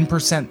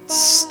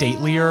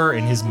 statelier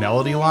in his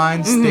melody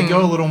lines. They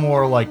go a little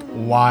more like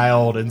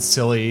wild and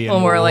silly and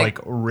little more more like-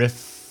 like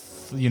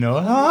riff, you know,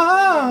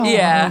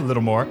 Yeah. a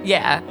little more.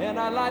 Yeah. And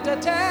I'd like to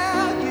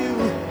tell you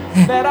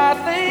that I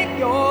think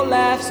your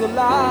laugh's a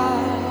lie.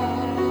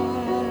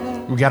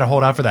 We got to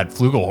hold out for that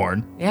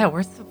flugelhorn. Yeah,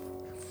 where's the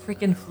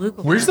freaking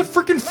flugelhorn? Where's the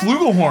freaking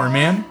flugelhorn,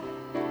 man?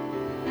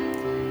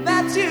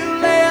 That's you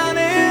laying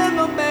in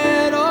the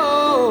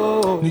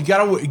meadow. You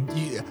gotta look.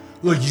 You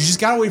just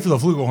gotta wait for the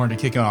flugelhorn to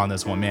kick on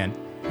this one, man.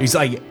 It's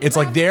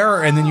like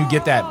there, and then you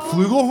get that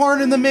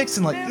flugelhorn in the mix,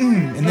 and like,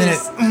 and then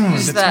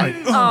Just that-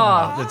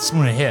 that's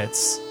when it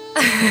hits.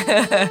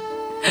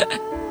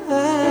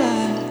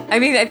 I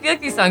mean, I feel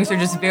like these songs are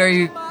just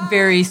very,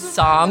 very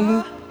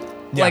song,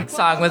 Yeah. like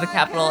song with a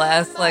capital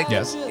S. Like,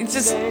 Yes. it's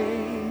just,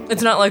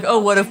 it's not like, oh,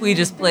 what if we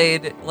just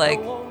played like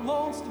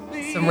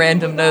some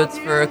random notes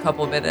for a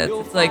couple minutes?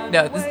 It's like,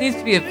 no, this needs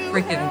to be a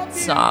freaking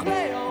song.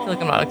 I feel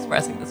like I'm not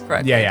expressing this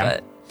correctly. Yeah.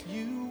 But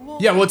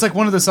Yeah, well, it's like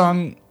one of the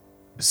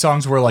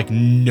songs where like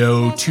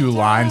no two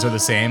lines are the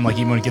same. Like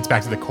even when it gets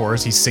back to the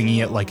chorus, he's singing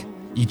it like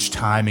each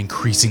time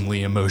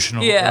increasingly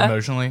emotionally.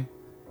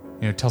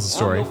 You know, it tells a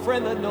story.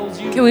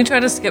 can we try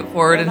to skip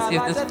forward and see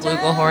if this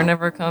flugelhorn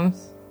ever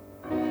comes?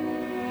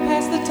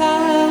 Pass the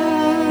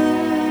time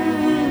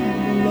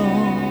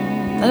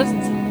along. That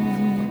doesn't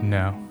sound.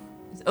 No.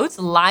 Is Oates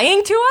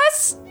lying to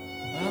us?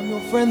 I'm your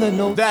friend that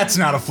knows. That's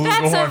not a That's a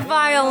flugelhorn.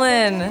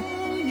 violin.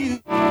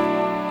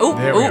 Ooh,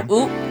 There we ooh,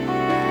 go. ooh.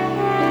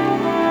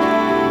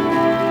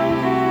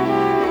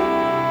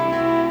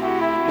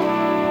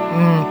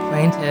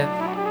 Plaintive.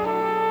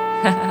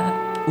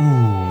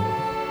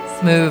 Ooh.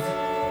 Smooth.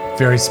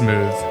 Very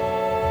smooth.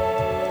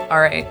 All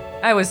right.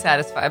 I was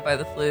satisfied by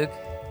the fluke.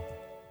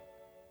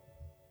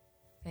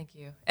 Thank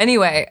you.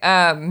 Anyway,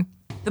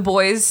 the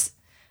boys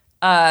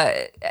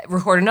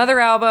record another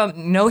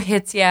album. No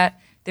hits yet.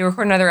 They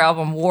record another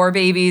album, War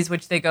Babies,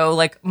 which they go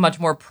like much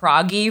more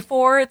proggy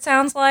for, it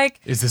sounds like.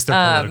 Is this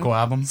their political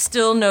album?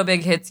 Still no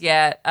big hits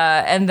yet.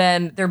 And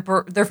then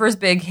their first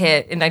big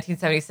hit in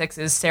 1976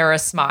 is Sarah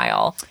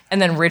Smile.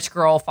 And then Rich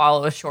Girl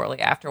follows shortly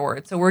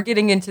afterwards. So we're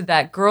getting into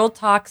that girl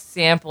talk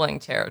sampling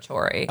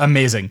territory.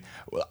 Amazing.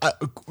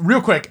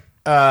 Real quick,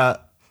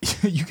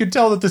 you can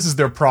tell that this is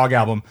their prog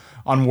album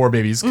on War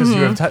Babies because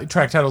you have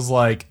track titles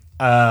like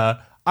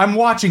I'm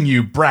Watching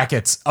You,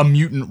 brackets, A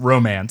Mutant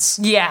Romance.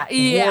 Yeah.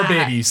 War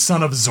Baby,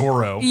 Son of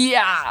Zorro.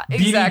 Yeah,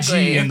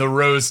 exactly. BDG and the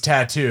Rose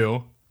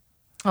Tattoo.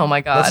 Oh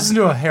my God. Let's listen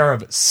to a hair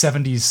of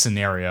 70s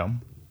scenario.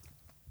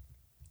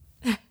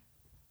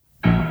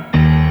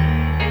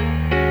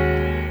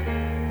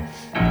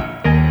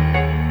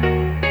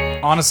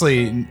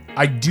 Honestly,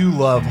 I do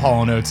love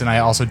Hall & Oates and I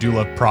also do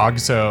love prog,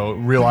 so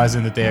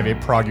realizing that they have a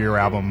proggier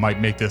album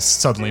might make this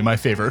suddenly my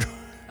favorite.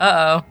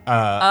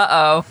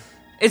 Uh-oh.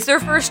 It's their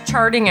first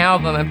charting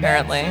album,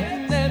 apparently.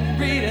 And then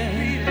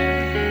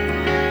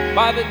reading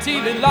by the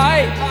TV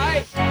light.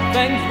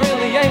 Things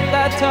really ain't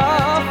that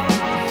tough.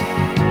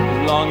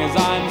 As long as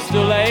I'm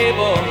still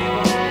able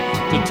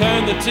to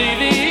turn the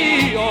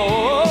TV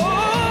on.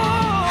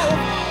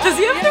 Does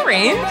he have the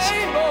range?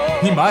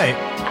 He might.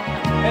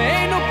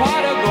 Ain't no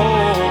pot of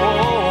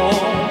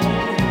gold.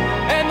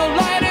 And the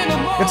light in the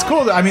morning. It's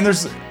cool. I mean,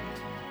 there's...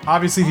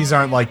 Obviously, these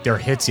aren't like their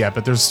hits yet,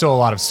 but there's still a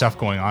lot of stuff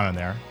going on in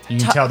there. You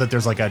can tell that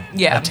there's like a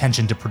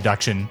attention to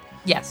production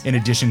Yes. in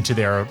addition to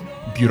their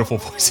beautiful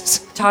voices.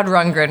 Todd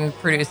Rundgren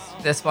produced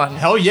this one.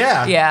 Hell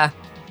yeah. Yeah.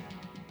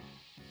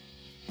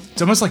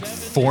 It's almost like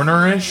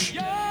Foreigner-ish.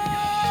 Yeah,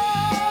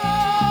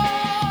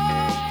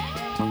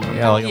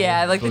 like,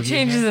 Yeah, like the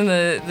changes in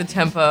the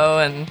tempo,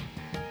 and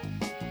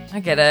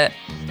I get it.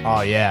 Oh,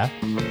 yeah.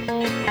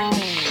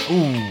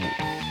 Ooh.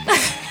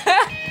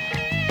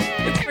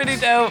 It's pretty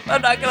dope.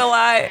 I'm not gonna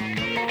lie.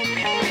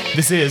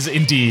 This is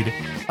indeed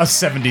a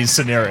 70s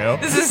scenario.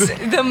 This is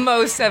the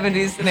most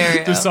 70s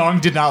scenario. The song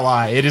did not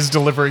lie. It is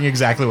delivering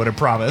exactly what it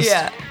promised.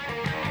 Yeah.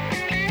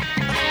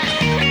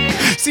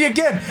 See,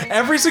 again,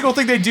 every single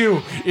thing they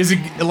do is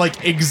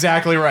like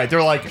exactly right.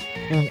 They're like,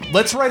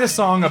 let's write a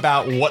song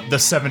about what the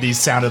 70s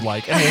sounded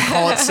like, and we'll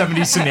call it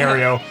 70s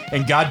scenario.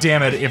 And god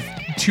damn it, if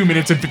 2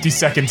 minutes and 50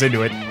 seconds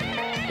into it,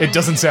 it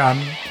doesn't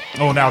sound.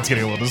 Oh, now it's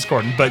getting a little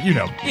discordant, but you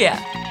know. Yeah.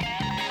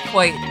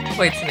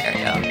 Quite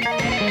scenario.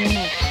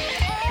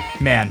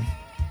 Man,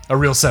 a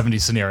real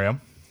 70s scenario.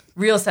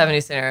 Real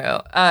 70s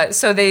scenario.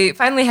 So they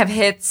finally have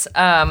hits.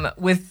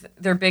 With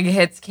their big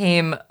hits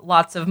came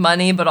lots of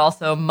money, but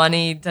also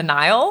money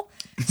denial.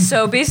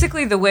 So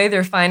basically, the way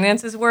their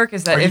finances work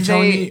is that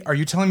Are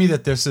you telling me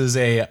that this is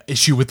a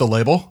issue with the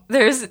label?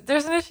 there's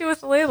an issue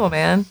with the label,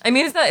 man. I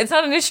mean, it's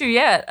not an issue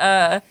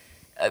yet.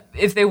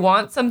 If they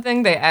want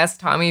something, they ask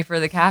Tommy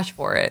for the cash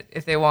for it.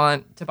 If they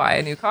want to buy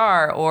a new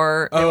car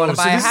or they want to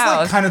buy a this is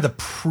house. like kind of the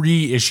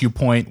pre-issue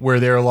point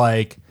where they're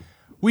like,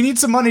 we need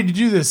some money to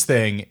do this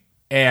thing.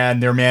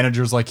 And their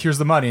manager's like, here's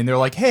the money. And they're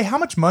like, hey, how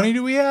much money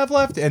do we have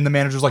left? And the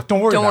manager's like,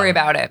 don't worry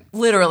about it.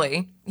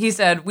 Literally. He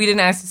said, we didn't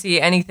ask to see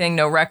anything,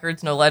 no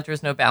records, no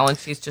ledgers, no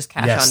balance sheets, just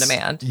cash on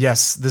demand.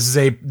 Yes, this is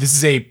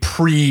a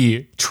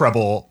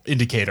pre-trouble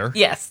indicator.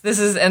 Yes, this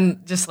is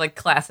and just like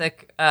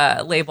classic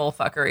label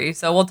fuckery.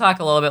 So we'll talk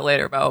a little bit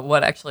later about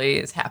what actually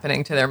is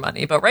happening to their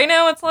money. But right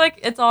now it's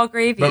like it's all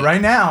gravy. But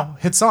right now,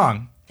 hit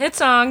song. Hit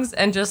songs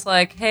and just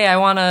like, hey, I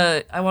want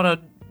a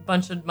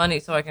bunch of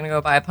money so I can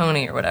go buy a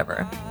pony or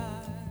whatever.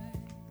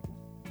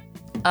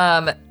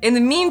 In the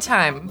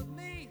meantime,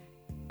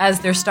 as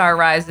their star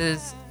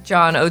rises,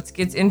 John Oates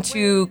gets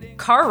into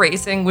car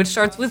racing, which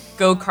starts with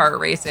go-kart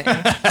racing.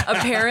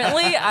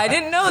 Apparently, I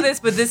didn't know this,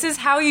 but this is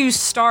how you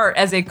start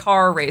as a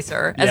car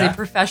racer. As a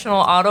professional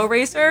auto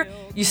racer,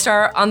 you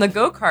start on the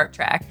go-kart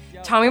track.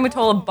 Tommy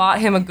Mottola bought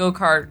him a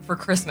go-kart for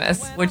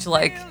Christmas, which,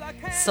 like,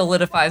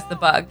 solidifies the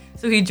bug.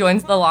 So he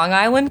joins the Long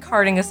Island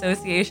Karting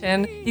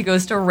Association. He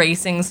goes to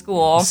racing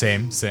school.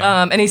 Same.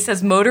 And he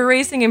says motor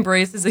racing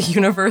embraces a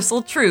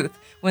universal truth.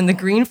 When the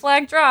green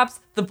flag drops,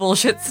 the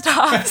bullshit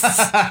stops.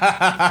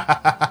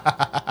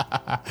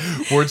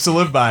 Words to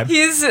live by.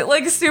 He's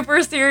like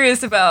super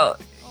serious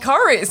about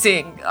car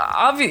racing.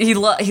 He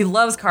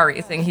loves car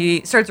racing.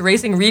 He starts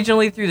racing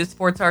regionally through the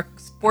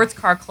Sports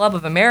Car Club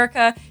of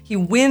America. He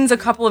wins a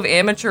couple of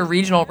amateur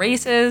regional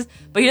races,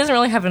 but he doesn't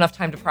really have enough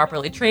time to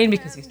properly train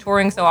because he's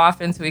touring so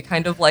often. So he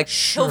kind of like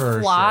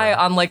he'll fly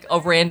on like a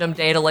random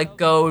day to like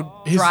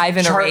go drive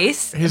in a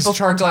race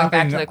before going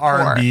back to the core.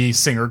 R&B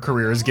singer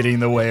career is getting in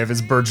the way of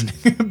his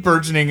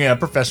burgeoning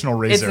professional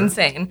racer. It's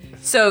insane.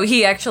 So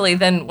he actually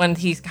then, when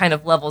he kind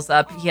of levels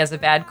up, he has a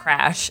bad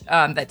crash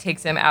that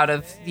takes him out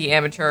of the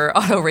amateur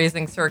auto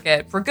racing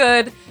circuit for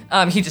good.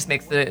 He just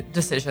makes the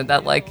decision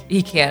that like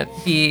he can't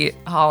be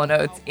Hall &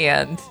 Oates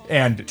and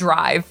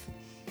drive.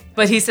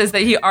 But he says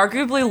that he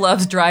arguably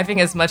loves driving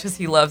as much as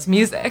he loves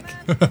music.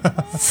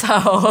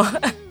 So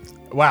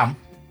wow.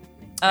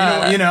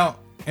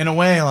 In a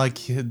way, like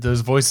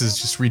those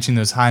voices just reaching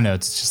those high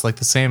notes, it's just like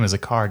the same as a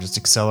car, just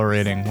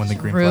accelerating when the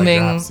green flag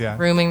drops. Yeah.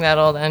 Rooming that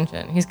old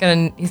engine. He's got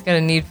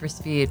a need for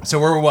speed. So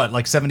we're what,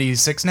 like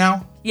 76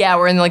 now? Yeah,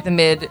 we're in like the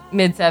mid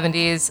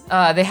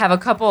 70s. They have a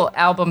couple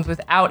albums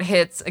without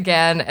hits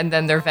again, and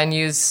then their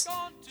venues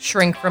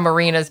shrink from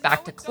arenas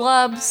back to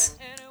clubs.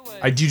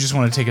 I do just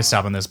want to take a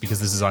stop on this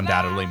because this is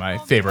undoubtedly my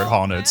favorite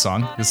Hall & Oates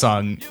song. The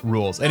song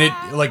rules. And it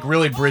like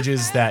really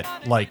bridges that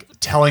like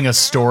telling a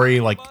story,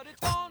 like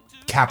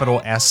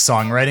capital S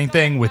songwriting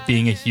thing with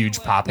being a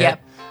huge pop hit.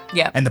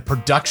 Yep. And the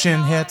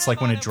production hits,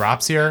 like when it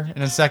drops here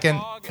in a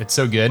second, it's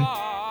so good.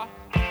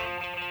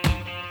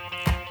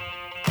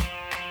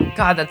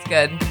 God, that's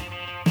good.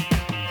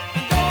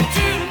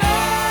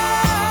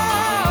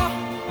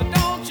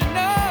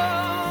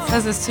 This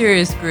has a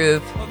serious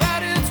groove.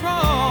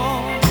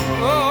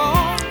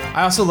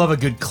 I also love a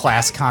good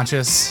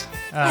class-conscious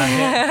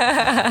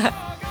hit.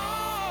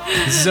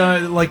 This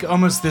is like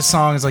almost this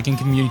song is like in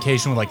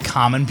communication with like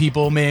common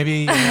people,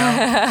 maybe. You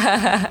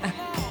know?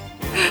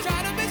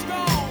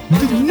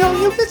 Did you know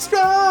you've been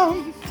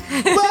strong?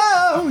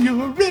 Whoa,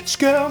 you're a rich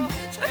girl.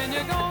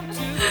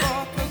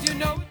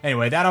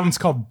 Anyway, that album's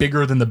called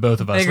Bigger Than the Both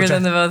of Us. Which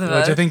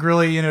I think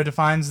really,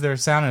 defines their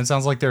sound, and it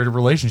sounds like their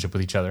relationship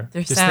with each other.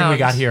 This thing we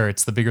got here,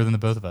 it's the Bigger Than the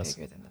Both of Us.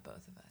 Bigger Than the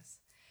Both of Us.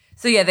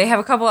 So yeah, they have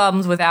a couple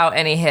albums without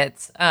any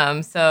hits.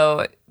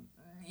 So,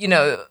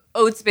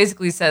 Oates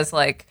basically says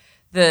like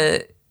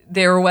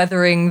they're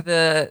weathering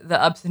the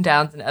ups and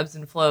downs and ebbs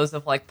and flows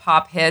of like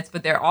pop hits,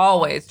 but they're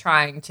always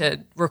trying to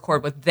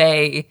record what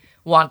they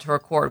want to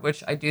record,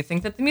 which I do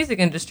think that the music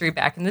industry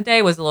back in the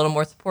day was a little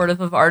more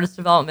supportive of artist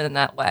development in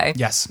that way.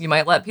 Yes. You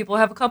might let people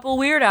have a couple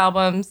weird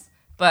albums,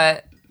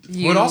 but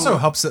Well, it also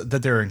helps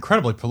that they're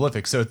incredibly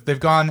prolific. So they've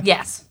gone...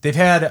 Yes. They've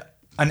had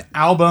an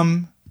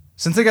album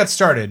since they got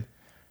started,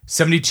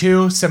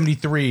 72,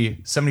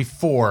 73,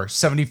 74,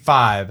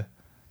 75,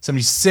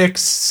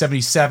 76,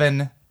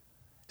 77,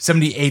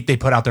 78, they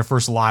put out their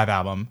first live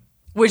album.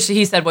 Which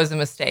he said was a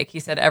mistake. He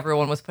said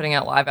everyone was putting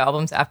out live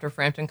albums after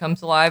Frampton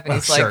Comes Alive. And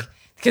he's sure. like...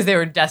 Because they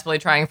were desperately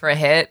trying for a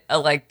hit,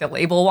 like the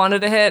label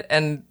wanted a hit,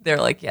 and they're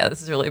like, yeah,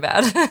 this is really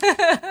bad.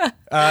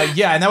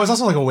 Yeah, and that was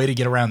also like a way to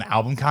get around the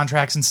album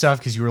contracts and stuff,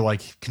 because you were like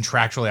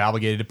contractually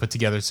obligated to put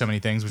together so many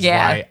things, which is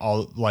why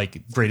all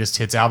like greatest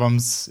hits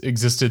albums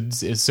existed.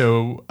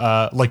 So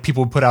like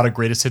people would put out a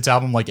greatest hits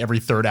album like every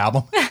third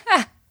album.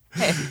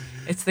 Hey,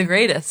 it's the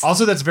greatest.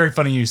 Also, that's very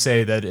funny you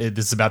say that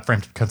this is about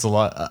Frampton Comes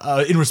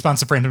Alive, in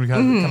response to Frampton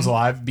Comes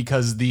Alive,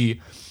 because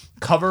the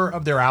cover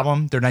of their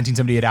album, their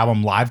 1978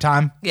 album,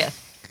 Lifetime. Yeah.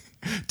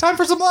 Time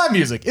for some live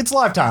music. It's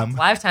Lifetime.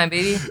 Lifetime,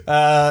 baby.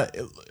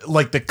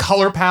 Like the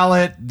color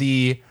palette,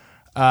 the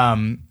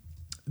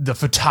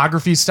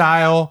photography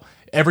style,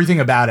 everything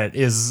about it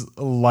is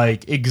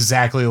like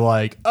exactly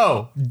like,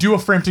 oh, do a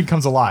Frampton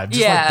Comes Alive.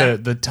 Just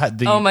like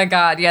the oh my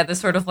god, yeah, the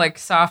sort of like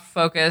soft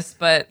focus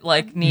but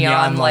like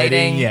neon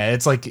lighting. Yeah,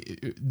 it's like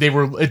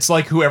it's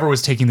like whoever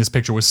was taking this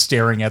picture was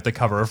staring at the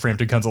cover of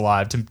Frampton Comes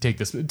Alive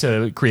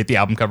to create the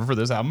album cover for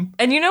this album.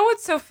 And you know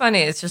what's so funny?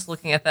 It's just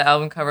looking at the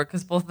album cover,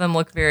 because both of them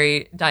look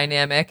very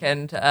dynamic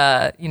and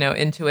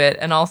into it,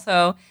 and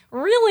also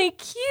really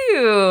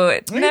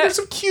cute. They're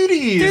some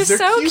cuties. They're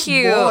so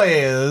cute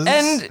boys.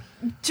 And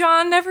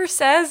John never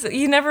says,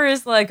 he never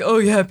is like, oh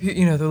yeah,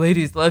 the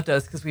ladies loved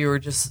us because we were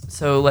just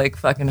so like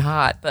fucking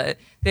hot. But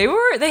they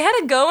had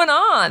it going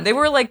on. They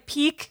were like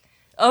peak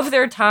of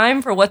their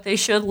time for what they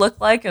should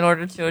look like in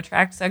order to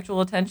attract sexual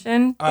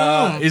attention.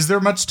 Is there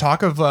much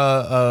talk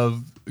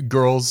of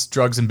girls,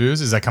 drugs, and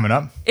booze? Is that coming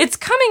up? It's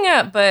coming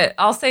up, but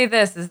I'll say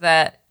this is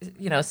that,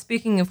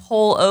 speaking of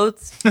whole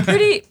oats,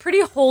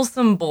 pretty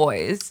wholesome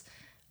boys.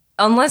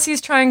 Unless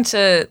he's trying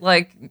to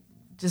like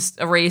just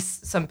erase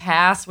some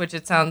past, which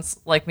it sounds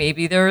like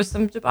maybe there was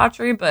some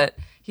debauchery, but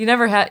he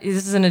never had.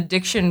 This is an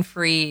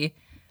addiction-free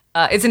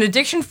It's an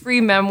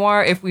addiction-free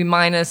memoir if we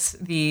minus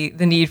the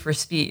need for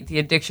speed, the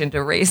addiction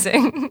to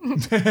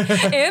racing.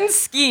 And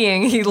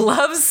skiing. He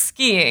loves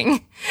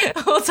skiing.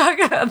 We'll talk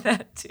about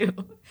that too.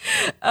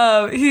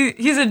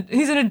 He's an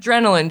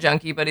adrenaline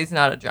junkie, but he's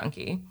not a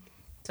junkie.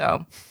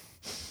 So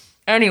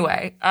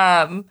anyway,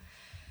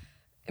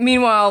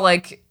 meanwhile,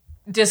 like,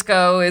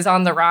 disco is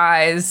on the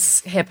rise,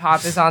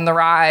 hip-hop is on the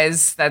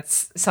rise.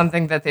 That's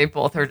something that they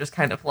both are just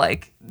kind of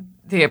like,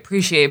 they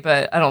appreciate,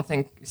 but I don't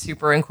think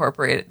super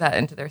incorporate that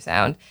into their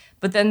sound.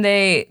 But then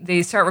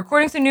they start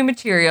recording some new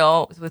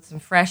material with some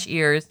fresh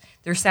ears.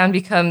 Their sound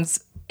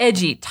becomes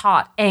edgy,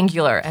 taut,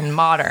 angular, and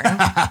modern.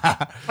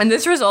 And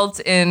this results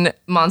in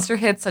monster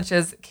hits such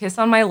as Kiss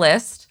on My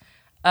List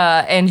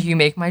and You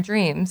Make My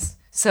Dreams.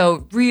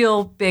 So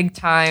real big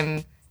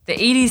time. The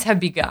 80s have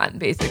begun,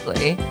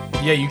 basically.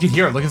 Yeah, you can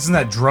hear it. Look, it's in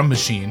that drum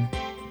machine.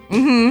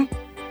 Mm-hmm.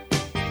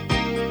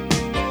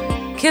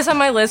 Kiss on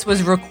My List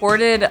was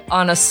recorded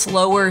on a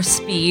slower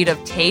speed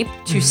of tape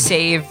to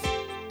save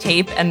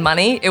tape and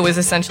money. It was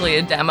essentially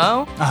a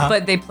demo,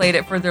 but they played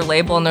it for their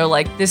label and they're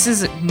like, this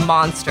is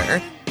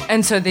monster.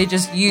 And so they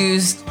just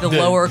used the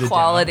lower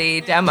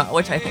quality demo,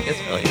 which I think is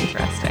really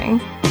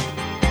interesting.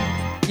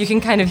 You can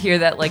kind of hear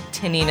that like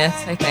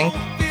tinniness, I think.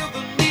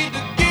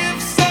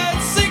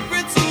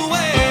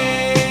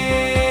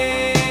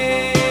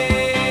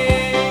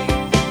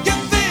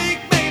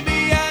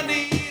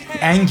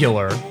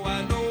 Angular.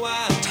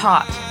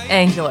 Taut,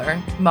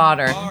 angular,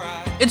 modern.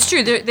 It's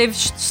true. They've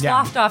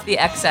sloughed off the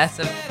excess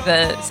of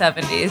the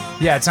 70s.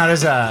 Yeah, it's not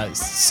as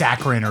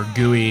saccharine or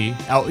gooey.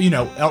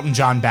 Elton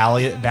John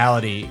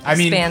ballady. I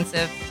mean,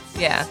 expansive.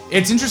 Yeah.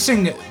 It's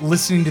interesting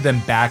listening to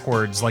them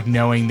backwards, like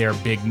knowing their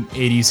big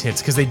 80s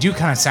hits, because they do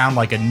kind of sound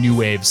like a new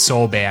wave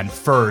soul band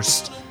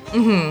first.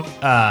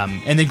 Mm-hmm.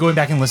 And then going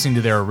back and listening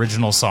to their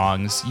original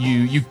songs,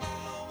 you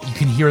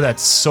can hear that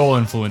soul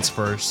influence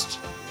first,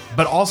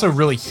 but also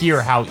really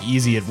hear how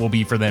easy it will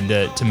be for them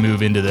to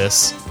move into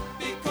this.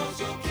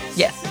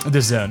 Yes.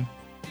 This zone.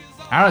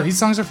 I don't know, these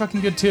songs are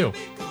fucking good too.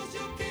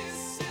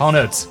 Hall &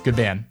 Oates, good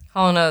band.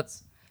 Hall &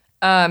 Oates.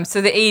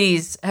 So the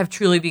 80s have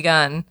truly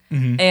begun,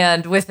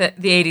 and with it,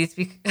 the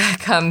 80s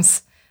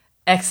comes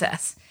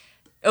excess.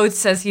 Oates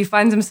says he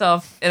finds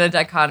himself in a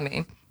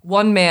dichotomy.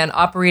 One man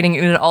operating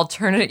in an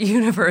alternate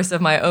universe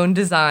of my own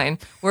design,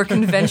 where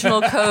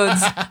conventional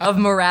codes of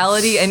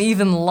morality and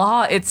even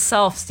law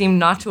itself seem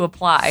not to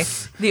apply.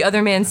 The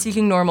other man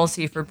seeking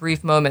normalcy for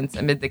brief moments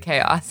amid the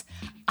chaos.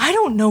 I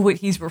don't know what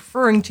he's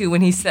referring to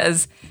when he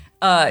says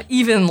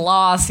even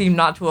law seem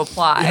not to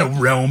apply. In a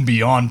realm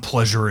beyond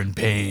pleasure and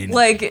pain.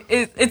 Like,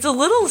 it's a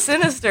little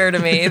sinister to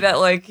me that,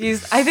 like,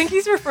 I think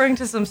he's referring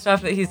to some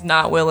stuff that he's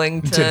not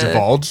willing to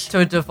divulge.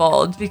 To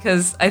divulge,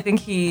 because I think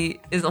he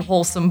is a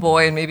wholesome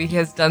boy and maybe he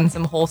has done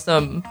some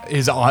unwholesome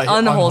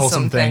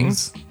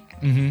things.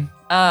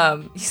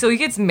 Mm-hmm. So he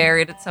gets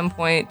married at some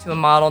point to a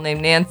model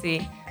named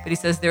Nancy, but he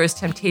says there was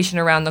temptation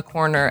around the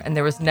corner and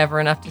there was never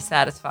enough to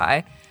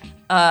satisfy.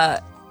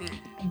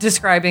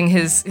 Describing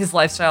his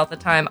lifestyle at the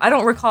time. I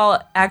don't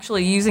recall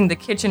actually using the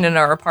kitchen in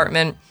our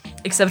apartment,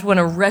 except when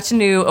a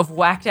retinue of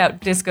whacked out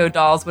disco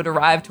dolls would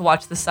arrive to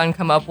watch the sun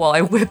come up while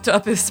I whipped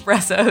up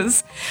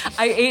espressos.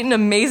 I ate in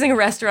amazing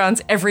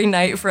restaurants every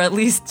night for at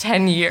least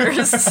 10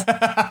 years.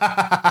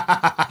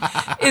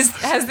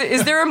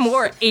 Is there a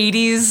more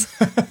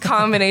 80s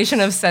combination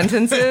of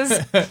sentences?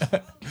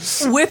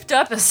 Whipped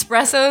up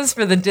espressos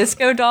for the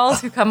disco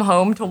dolls who come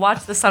home to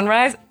watch the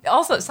sunrise.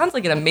 Also, it sounds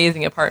like an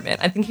amazing apartment.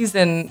 I think he's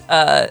in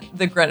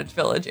the Greenwich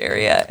Village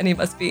area, and he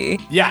must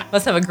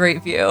have a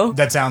great view.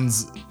 That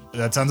sounds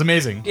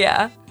amazing.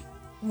 Yeah.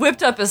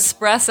 Whipped up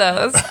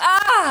espressos.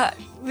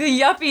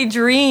 The yuppie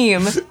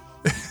dream.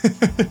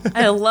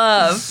 I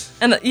love.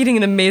 And eating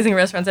in amazing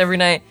restaurants every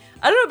night.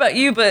 I don't know about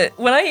you, but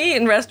when I eat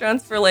in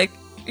restaurants for like,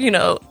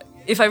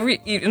 if I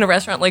eat in a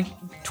restaurant like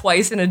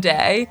twice in a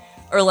day,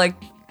 or like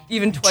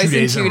even twice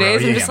in 2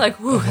 days, I'm just like,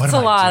 whew,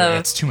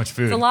 it's too much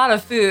food. It's a lot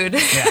of food.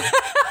 Yeah.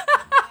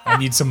 I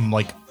need some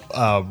like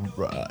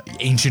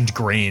ancient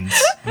grains,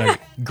 like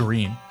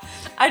green.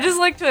 I just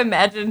like to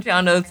imagine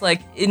John Oates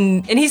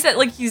and he said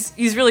like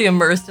he's really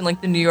immersed in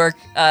like the New York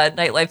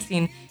nightlife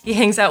scene. He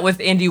hangs out with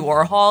Andy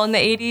Warhol in the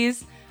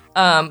 80s.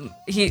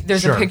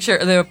 There's a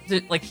picture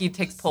like he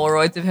takes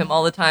Polaroids of him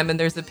all the time, and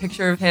there's a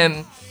picture of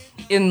him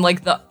in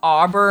like the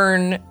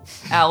Auburn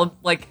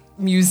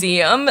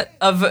museum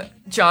of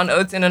John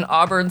Oates in an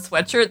Auburn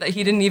sweatshirt that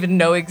he didn't even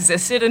know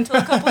existed until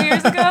a couple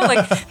years ago.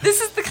 Like, this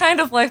is the kind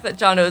of life that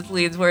John Oates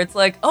leads, where it's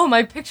like, oh,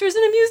 my picture's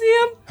in a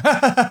museum?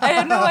 I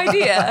had no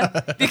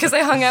idea. Because I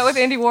hung out with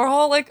Andy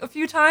Warhol like a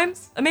few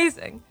times.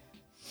 Amazing.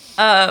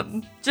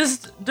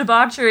 Just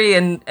debauchery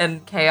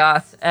and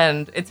chaos,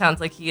 and it sounds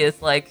like he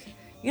is like,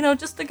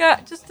 just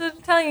an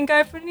Italian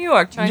guy from New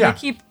York trying to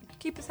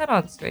keep his head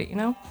on straight,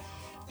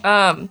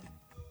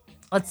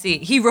 Let's see.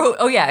 He wrote,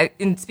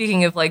 and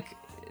speaking of like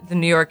the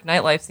New York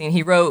nightlife scene,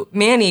 he wrote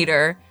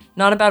Maneater,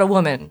 not about a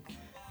woman,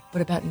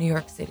 but about New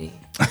York City.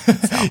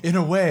 So. In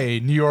a way,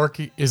 New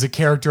York is a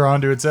character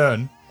onto its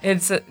own.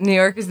 New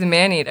York is the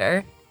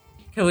Maneater.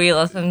 Can we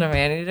listen to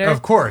Maneater?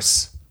 Of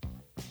course.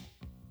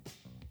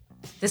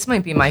 This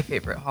might be my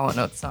favorite Hall &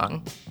 Oates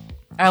song.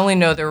 I only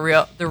know the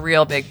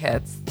real big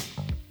hits,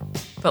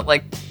 but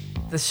like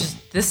this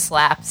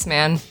slaps,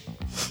 man.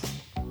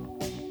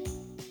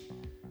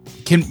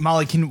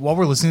 Molly, while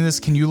we're listening to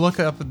this, can you look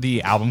up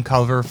the album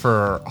cover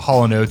for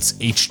Hall & Oates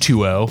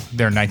H2O,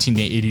 their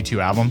 1982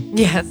 album?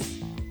 Yes.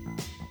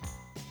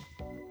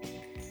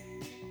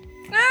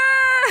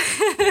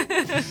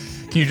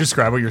 Can you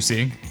describe what you're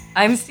seeing?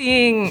 I'm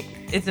seeing,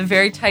 it's a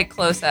very tight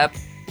close-up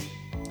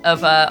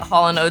of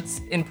Hall &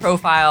 Oates in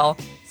profile,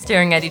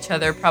 staring at each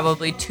other,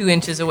 probably 2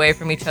 inches away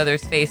from each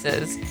other's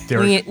faces,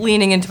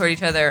 leaning in toward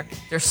each other.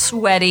 They're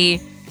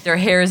sweaty. Their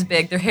hair is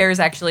big. Their hair is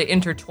actually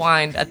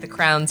intertwined at the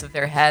crowns of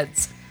their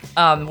heads,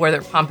 where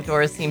their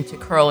pompadours seem to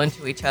curl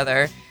into each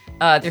other.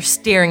 They're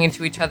staring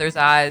into each other's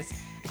eyes.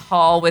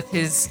 Hall with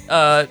his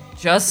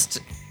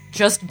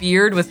just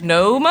beard with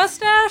no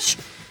mustache,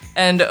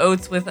 and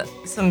Oates with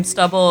some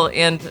stubble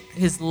and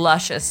his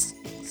luscious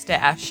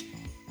stash.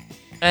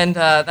 And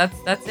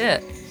that's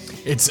it.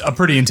 It's a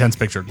pretty intense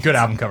picture. Good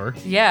album cover.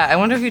 Yeah, I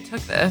wonder who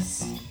took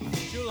this.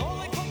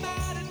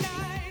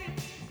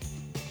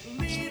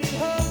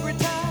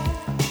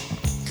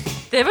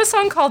 They have a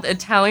song called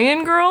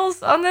Italian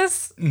Girls on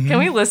this. Mm-hmm. Can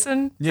we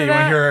listen to Yeah, you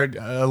want to hear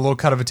a little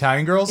cut of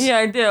Italian Girls? Yeah,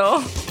 I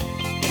do.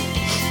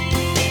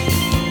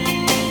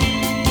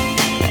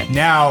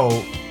 Now,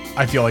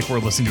 I feel like we're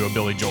listening to a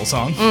Billy Joel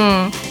song.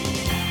 How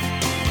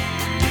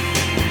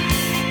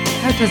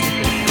does it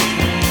feel?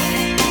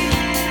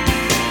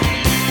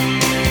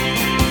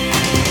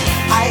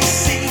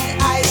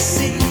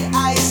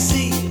 I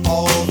see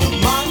all the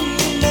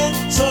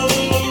monumental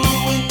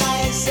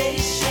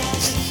ruinization.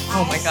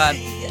 Oh my God.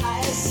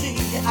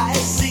 I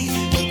see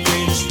the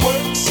greatest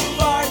works of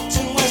art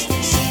in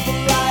Western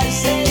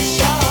civilization.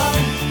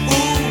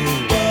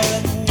 Ooh, but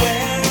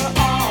where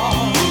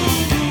are?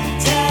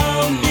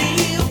 Tell me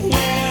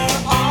where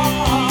are?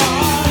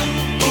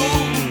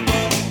 Ooh,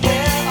 but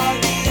where are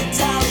the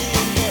Italian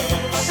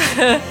girls?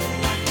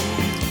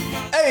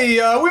 Hey,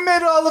 we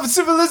made all of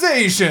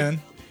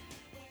civilization.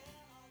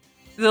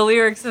 The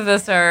lyrics of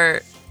this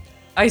are,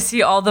 I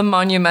see all the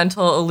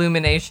monumental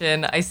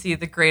illumination. I see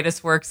the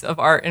greatest works of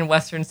art in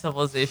Western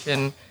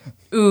civilization.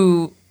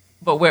 Ooh,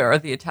 but where are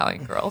the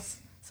Italian girls?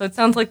 So it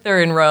sounds like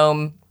they're in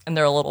Rome and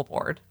they're a little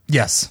bored.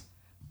 Yes.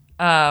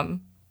 There's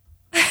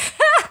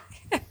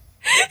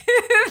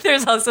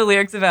also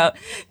lyrics about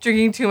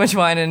drinking too much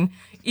wine and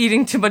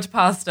eating too much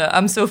pasta.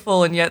 I'm so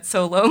full and yet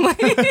so lonely.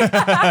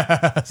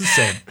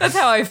 Same. That's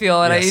how I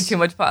feel when I Yes. eat too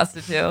much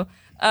pasta too.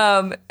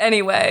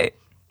 Anyway.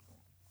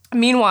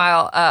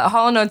 Meanwhile,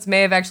 Hall & Oates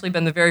may have actually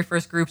been the very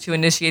first group to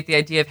initiate the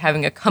idea of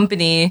having a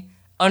company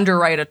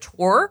underwrite a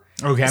tour.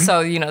 Okay.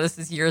 So, this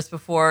is years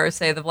before,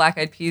 say, the Black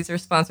Eyed Peas are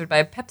sponsored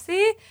by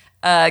Pepsi.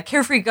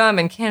 Carefree Gum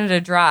and Canada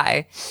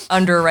Dry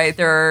underwrite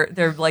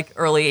their like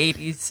early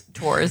 80s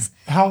tours.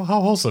 How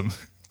wholesome.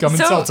 Gum and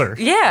seltzer.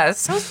 Yeah,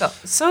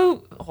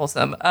 so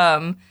wholesome.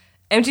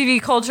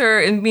 MTV culture,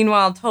 and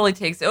meanwhile, totally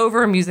takes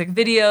over. Music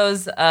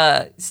videos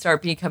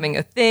start becoming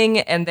a thing,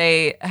 and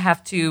they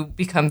have to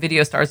become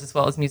video stars as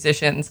well as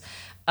musicians.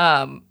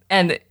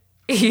 And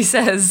he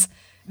says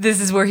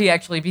this is where he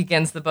actually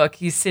begins the book.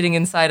 He's sitting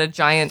inside a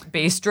giant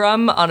bass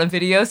drum on a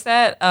video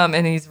set,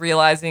 and he's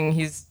realizing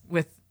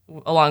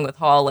along with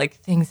Hall, like,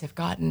 things have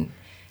gotten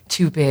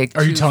too big.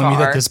 Are you telling me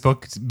that this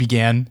book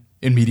began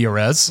in media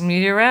res?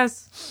 Media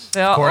res.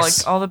 They all, like,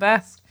 all the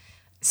best.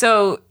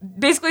 So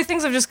basically,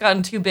 things have just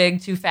gotten too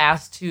big, too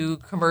fast, too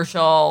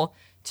commercial,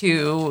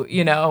 too,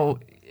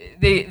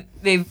 they've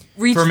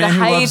reached the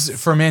heights.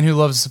 For a man who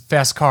loves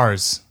fast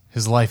cars,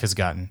 his life has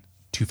gotten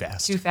too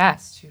fast. Too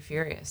fast, too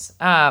furious.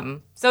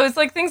 So it's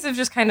like things have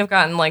just kind of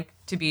gotten like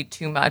to be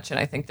too much, and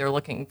I think they're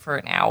looking for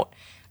an out.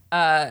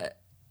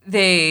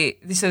 They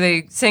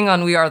sing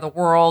on "We Are the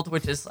World,"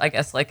 which is, I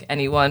guess, like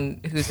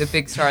anyone who's a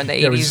big star in the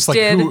 80s it was just like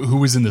did. who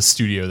was in the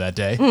studio that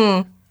day.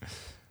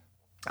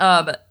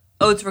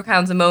 Oates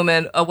recounts a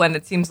moment when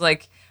it seems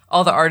like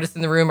all the artists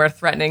in the room are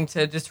threatening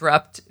to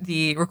disrupt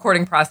the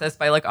recording process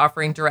by like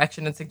offering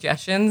direction and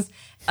suggestions.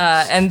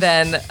 And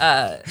then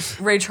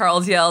Ray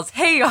Charles yells,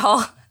 "Hey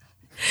y'all,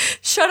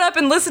 shut up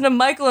and listen to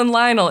Michael and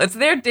Lionel. It's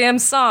their damn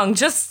song.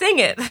 Just sing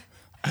it."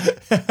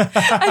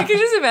 I can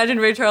just imagine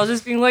Ray Charles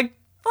just being like,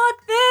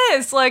 "Fuck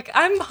this. Like,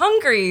 I'm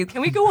hungry.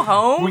 Can we go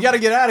home? We got to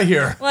get out of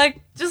here."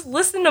 Like, just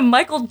listen to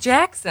Michael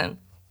Jackson.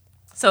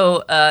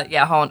 So,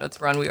 Hall & Oates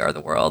run We Are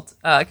the World.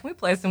 Can we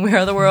play some We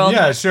Are the World?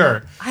 Yeah,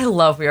 sure. I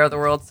love We Are the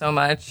World so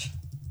much.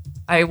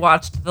 I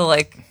watched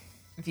the,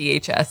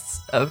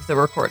 VHS of the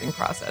recording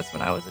process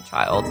when I was a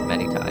child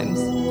many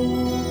times.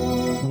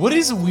 What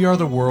is We Are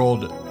the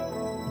World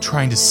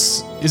trying to...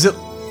 Is it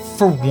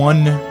for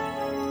one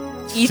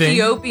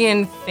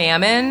Ethiopian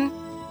famine,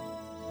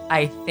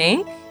 I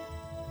think.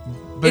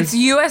 But it's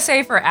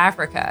USA for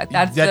Africa.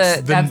 That's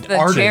the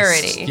artist.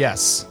 charity.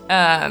 Yes.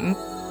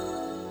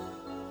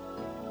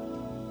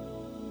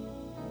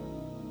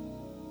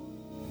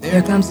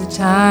 There comes the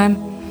time.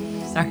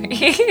 Sorry.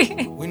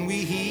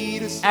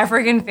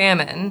 African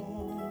famine.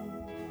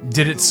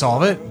 Did it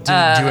solve it? Did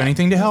it do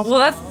anything to help? Well,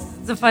 that's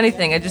a funny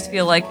thing. I just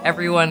feel like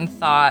everyone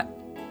thought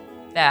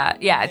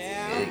that, yeah,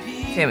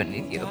 it's famine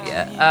in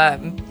Ethiopia.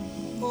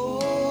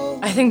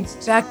 I think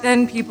back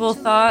then people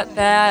thought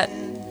that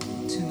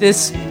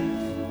this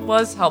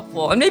was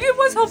helpful. And maybe it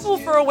was helpful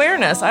for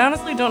awareness. I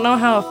honestly don't know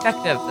how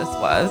effective this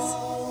was.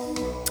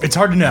 It's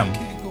hard to know.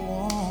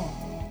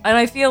 And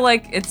I feel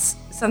like it's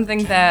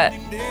something that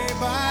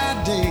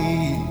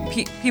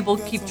people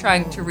keep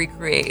trying to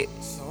recreate.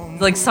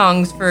 Like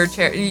songs for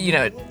charity, you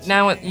know,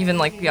 now even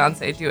like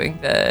Beyonce doing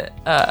the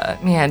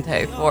Mi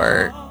Gente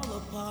for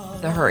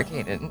the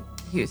hurricane in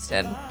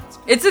Houston.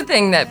 It's a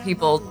thing that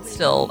people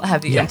still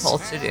have the Yes.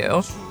 impulse to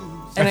do.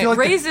 And feel it like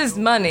raises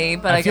money,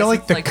 but I I feel guess like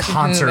it's the like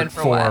concert movement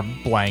for what?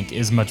 blank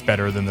is much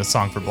better than the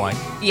song for blank.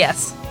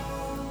 Yes.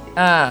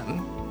 I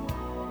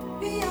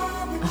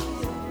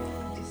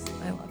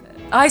love it.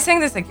 I sang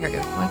this at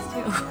karaoke once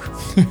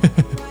too.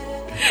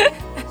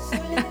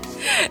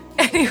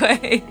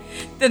 Anyway,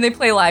 then they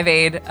play Live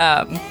Aid.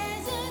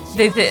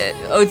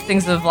 Oates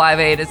thinks of Live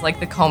Aid as like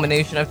the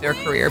culmination of their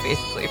career,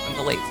 basically from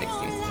the late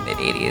 '60s to mid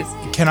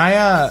 '80s. Can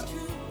I,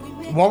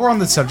 while we're on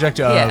the subject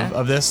of, Yeah.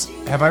 of this,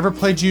 have I ever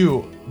played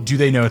you Do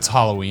They Know It's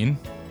Halloween?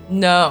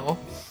 No,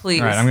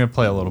 please. All right, I'm going to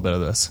play a little bit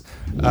of this.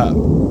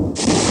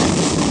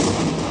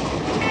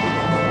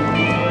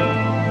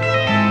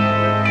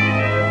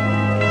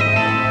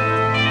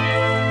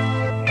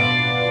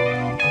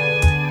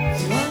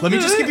 Let me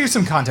just give you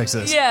some context to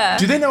this. Yeah.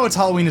 Do They Know It's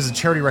Halloween is a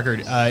charity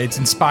record. It's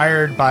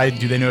inspired by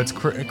Do They Know It's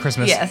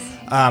Christmas? Yes.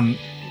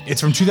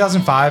 It's from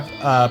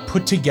 2005,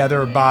 put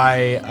together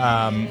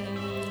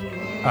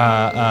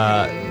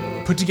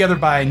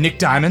by Nick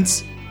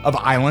Diamonds of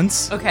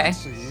Islands Okay.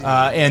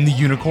 and the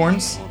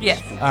Unicorns.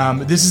 Yes.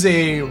 This is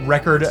a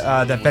record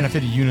that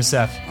benefited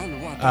UNICEF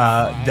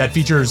that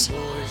features.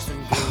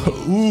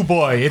 Ooh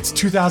boy, it's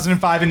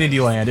 2005 in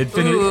Indieland.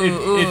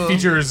 It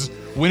features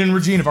Win and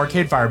Regine of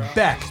Arcade Fire,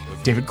 Beck,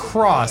 David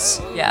Cross,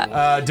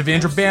 Yeah.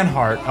 Devendra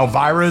Banhart,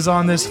 Elvira is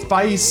on this,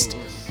 Feist,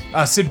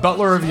 Sid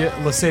Butler of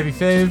Le Savy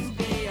Fave,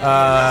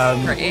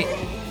 Great.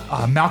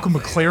 Malcolm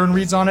McLaren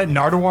reads on it,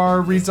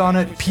 Nardwar reads on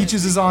it,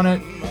 Peaches is on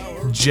it,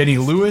 Jenny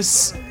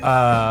Lewis,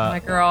 My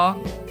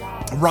girl.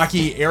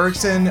 Rocky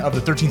Erickson of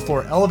the 13th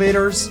Floor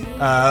Elevators.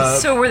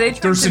 So were they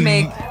trying to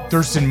make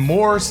Thurston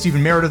Moore,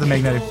 Stephen Merritt of the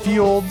Magnetic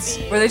Fields.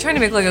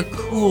 like a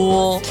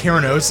cool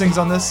Karen O sings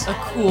on this.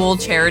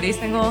 charity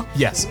single?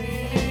 Yes.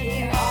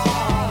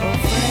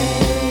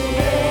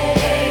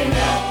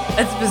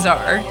 It's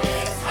bizarre.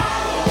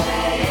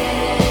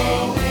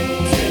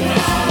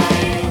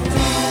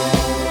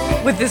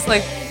 With this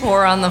like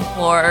 4 on the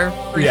floor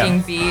freaking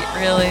Yeah. beat,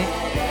 really.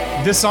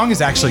 This song is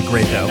actually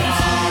great though.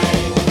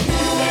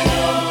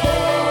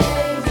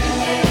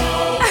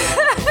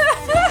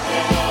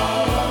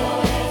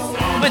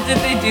 But did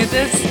they do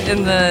this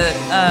in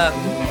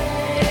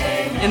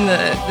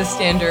the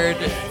standard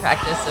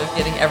practice of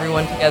getting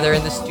everyone together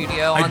in the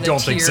studio I on the don't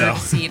think tiered so.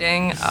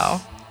 seating?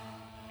 Oh,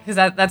 because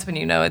that's when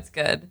you know it's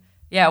good.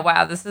 Yeah,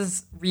 wow, this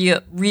is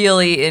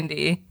really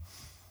indie.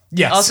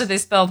 Yes. Also, they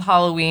spelled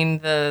Halloween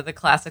the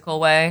classical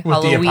way.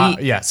 With the Halloween.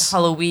 yes.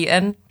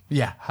 Halloween.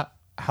 Yeah.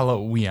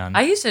 Halloween.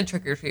 I used to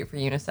trick or treat for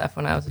UNICEF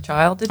when I was a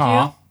child. Did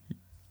Aw. you?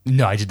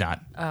 No, I did not.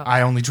 Oh.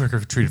 I only trick or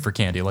treated for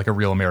candy like a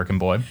real American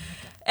boy.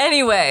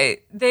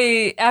 Anyway,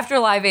 after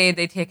Live Aid,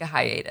 they take a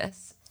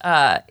hiatus.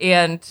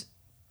 And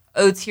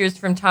Oates hears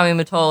from Tommy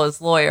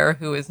Mottola's lawyer,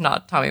 who is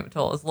not Tommy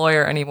Mottola's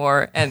lawyer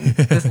anymore, and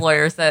this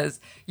lawyer says,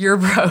 "You're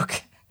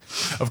broke."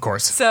 Of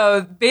course.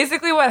 So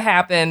basically what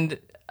happened,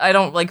 I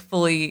don't like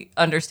fully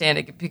understand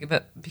it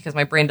because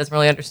my brain doesn't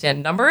really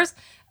understand numbers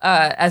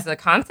as a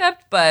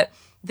concept, but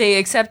they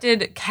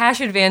accepted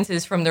cash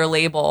advances from their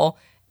label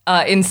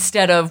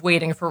instead of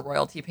waiting for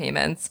royalty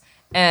payments,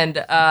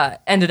 and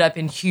ended up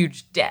in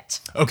huge debt.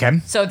 Okay.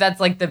 So that's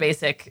like the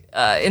basic,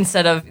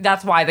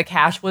 that's why the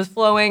cash was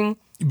flowing.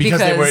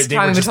 Because they were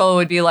Tommy just- Mottola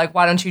would be like,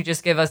 why don't you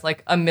just give us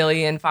like $1.5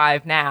 million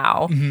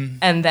now? Mm-hmm.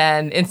 And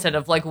then instead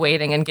of like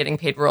waiting and getting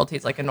paid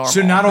royalties like a normal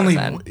So not person.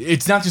 only,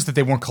 it's not just that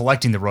they weren't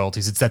collecting the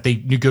royalties, it's that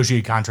they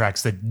negotiated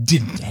contracts that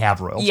didn't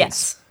have royalties. Yes,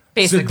 So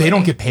basically. they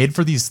don't get paid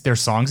for their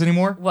songs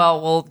anymore?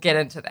 Well, we'll get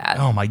into that.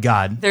 Oh my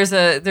God. There's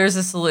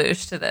a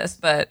solution to this,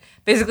 but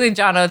basically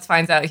John Oates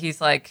finds out he's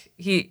like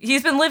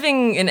he's been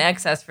living in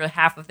excess for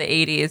half of the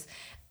 80s,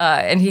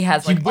 and he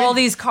has like all went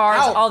these cars,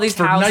 out all these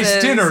for houses.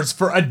 nice dinners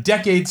for a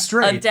decade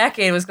straight. A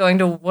decade was going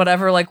to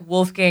whatever like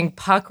Wolfgang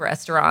Puck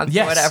restaurants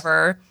Yes. or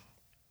whatever,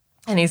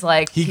 and he's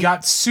like He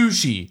got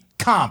sushi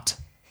comped.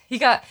 He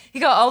got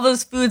all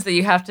those foods that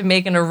you have to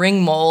make in a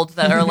ring mold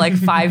that are like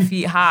 5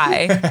 feet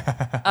high.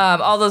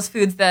 All those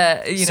foods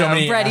that So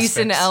many Bret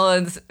Easton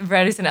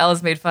aspects.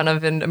 Ellis made fun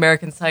of in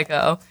American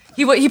Psycho.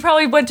 He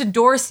probably went to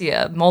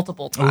Dorsia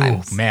multiple Oh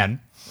times. man.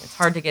 It's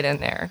hard to get in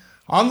there.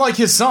 Unlike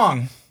his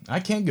song,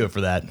 I can't go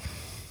for that.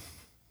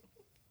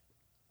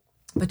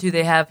 But do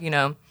they have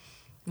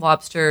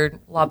lobster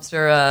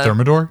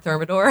Thermidor?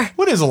 Thermidor?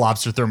 What is a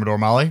lobster thermidor,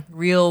 Molly?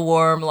 Real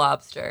warm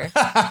lobster.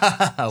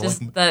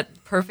 Just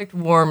that perfect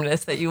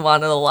warmness that you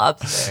want in a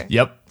lobster.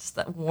 Yep. Just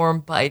that warm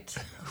bite.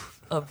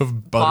 butter,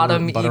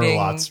 bottom butter eating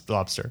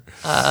lobster.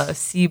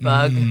 sea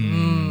bug.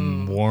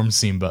 Warm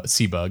sea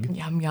bug.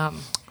 Yum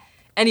yum.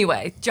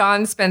 Anyway,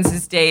 John spends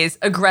his days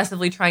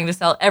aggressively trying to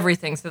sell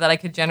everything so that I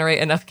could generate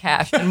enough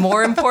cash and,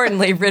 more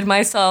importantly, rid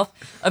myself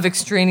of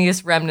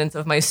extraneous remnants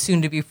of my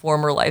soon-to-be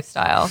former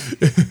lifestyle.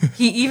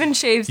 He even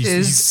shaves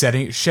He's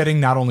shedding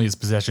not only his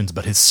possessions,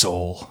 but his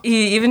soul.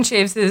 He even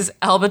shaves his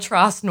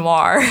albatross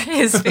noir,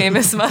 his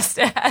famous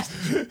mustache.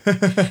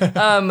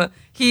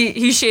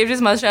 He shaved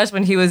his mustache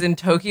when he was in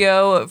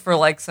Tokyo for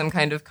like some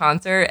kind of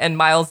concert, and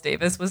Miles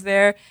Davis was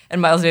there,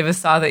 and Miles Davis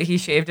saw that he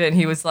shaved it, and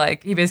he was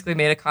like, he basically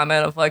made a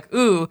comment of like,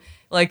 ooh,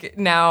 like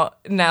now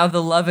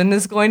the lovin'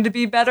 is going to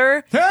be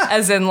better,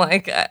 as in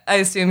like I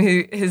assume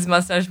his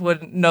mustache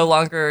would no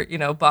longer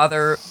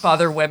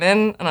bother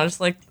women, and I was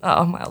just like,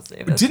 oh, Miles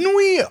Davis. Didn't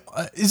we?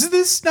 Is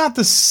this not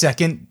the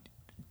second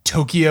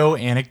Tokyo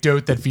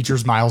anecdote that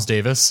features Miles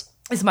Davis?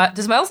 Does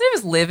Miles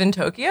Davis live in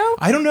Tokyo?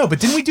 I don't know, but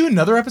didn't we do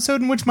another episode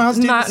in which Miles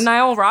Davis?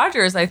 Nile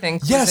Rodgers, I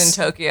think, Yes. was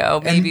in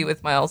Tokyo, maybe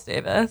with Miles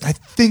Davis. I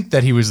think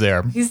that he was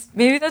there He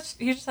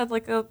just had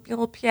like a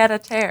little pied a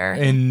terre.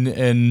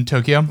 in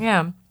Tokyo.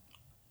 Yeah,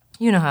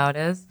 you know how it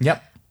is.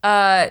 Yep.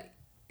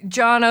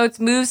 John Oates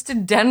moves to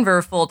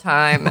Denver full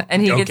time,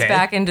 and he gets Okay.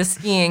 back into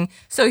skiing.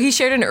 So he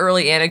shared an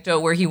early anecdote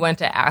where he went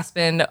to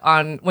Aspen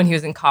when he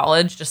was in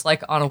college, just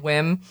like on a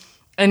whim.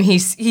 And he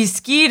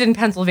skied in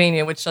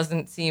Pennsylvania, which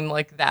doesn't seem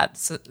like that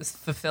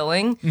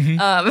fulfilling.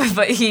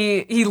 But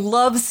he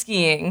loves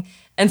skiing.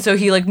 And so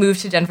he like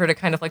moved to Denver to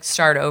kind of like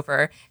start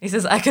over. He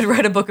says, I could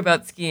write a book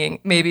about skiing.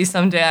 Maybe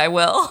someday I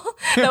will.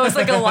 That was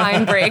like a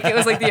line break. It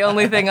was like the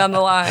only thing on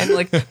the line.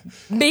 Like,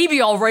 maybe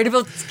I'll write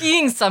about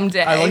skiing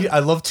someday. I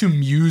love to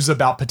muse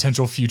about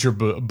potential future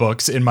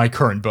books in my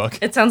current book.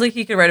 It sounds like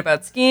he could write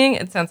about skiing.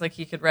 It sounds like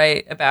he could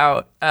write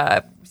about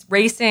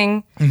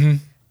racing.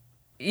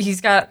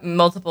 He's got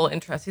multiple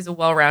interests. He's a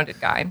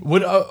well-rounded guy.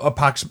 What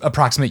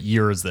approximate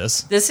year is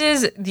this? This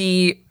is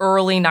the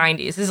early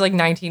 90s. This is like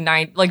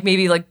 1990, like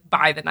maybe like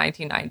by the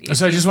 1990s.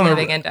 So I just He's want to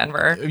living in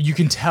Denver. You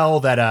can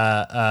tell that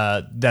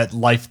that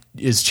life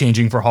is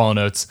changing for Hall &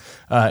 Oates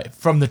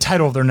from the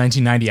title of their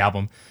 1990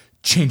 album,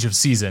 Change of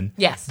Season.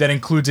 Yes. That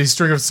includes a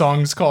string of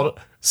songs called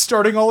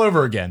Starting All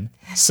Over Again,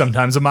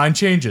 Sometimes a Mind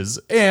Changes,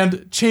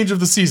 and Change of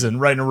the Season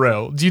right in a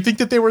row. Do you think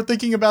that they were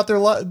thinking about their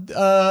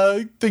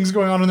things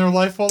going on in their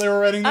life while they were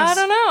writing this? I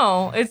don't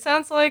know. It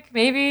sounds like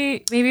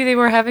maybe they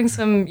were having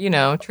some,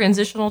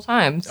 transitional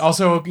times.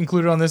 Also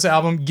included on this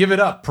album, Give It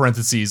Up,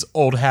 parentheses,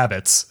 Old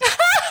Habits.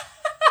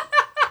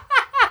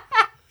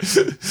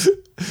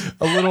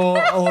 a little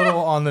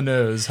on the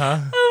nose, huh?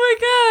 Oh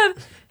my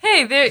god.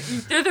 Hey,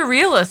 they're the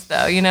realists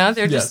though,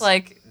 They're Yes. just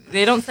like,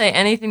 they don't say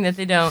anything that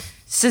they don't.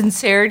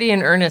 Sincerity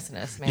and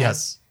earnestness, man.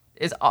 Yes.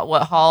 Is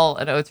what Hall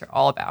and Oates are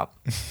all about.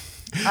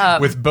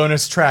 With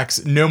bonus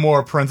tracks, No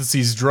More,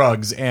 parentheses,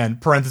 Drugs,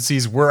 and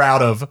parentheses, We're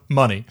Out of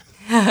Money.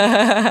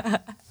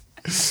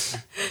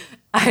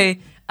 I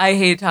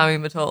hate Tommy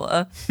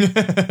Mottola.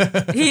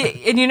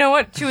 And you know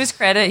what? To his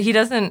credit, he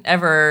doesn't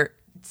ever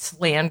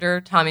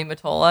slander Tommy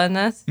Mottola in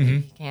this.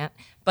 Maybe he can't.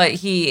 But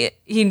he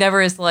never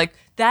is like,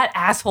 that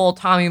asshole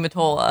Tommy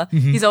Mottola.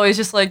 He's always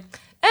just like,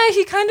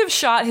 he kind of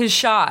shot his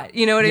shot.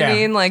 You know what I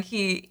mean? Like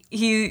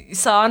he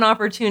saw an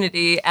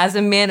opportunity as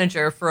a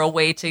manager for a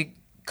way to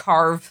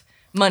carve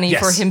money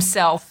for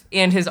himself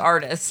and his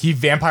artists. He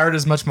vampired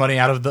as much money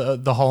out of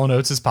the Hall &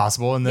 Oates as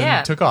possible and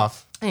then took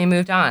off. And he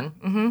moved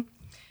on.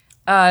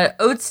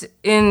 Oates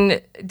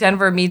in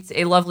Denver meets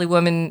a lovely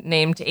woman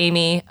named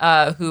Amy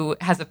who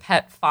has a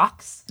pet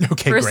fox for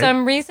great.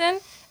 some reason.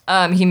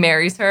 He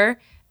marries her.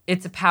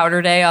 It's a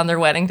powder day on their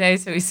wedding day,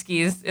 so he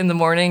skis in the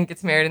morning,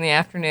 gets married in the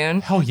afternoon.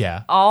 Hell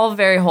yeah. All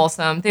very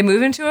wholesome. They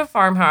move into a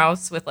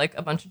farmhouse with like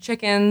a bunch of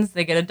chickens.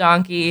 They get a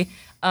donkey.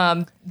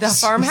 The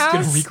He's farmhouse.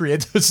 going to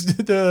recreate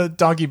the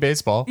donkey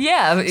baseball.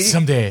 Yeah.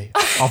 Someday,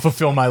 I'll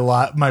fulfill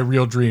my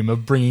real dream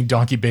of bringing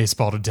donkey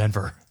baseball to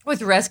Denver.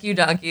 With rescue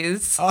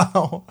donkeys.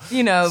 Oh,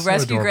 Rescue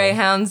adorable.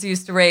 greyhounds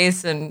used to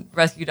race and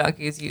rescue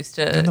donkeys used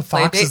to And the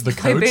fox is the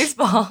play coach?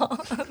 baseball.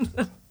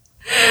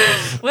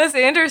 Wes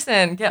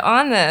Anderson, get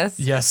on this.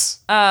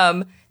 yes.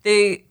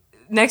 They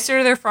next door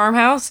to their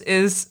farmhouse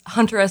is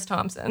Hunter S.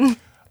 Thompson.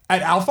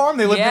 At Owl Farm?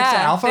 They live next to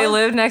Owl Farm? They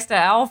live next to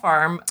Owl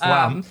Farm.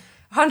 Wow.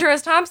 Hunter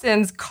S.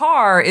 Thompson's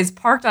car is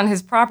parked on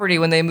his property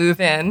when they move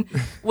in.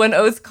 When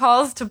Oates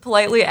calls to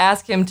politely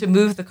ask him to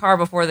move the car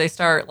before they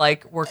start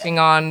like working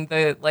on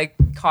the like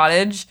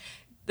cottage,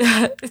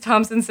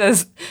 Thompson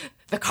says,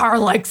 "The car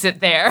likes it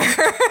there."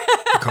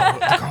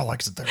 the car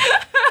likes it there.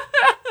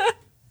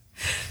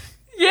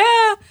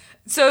 Yeah.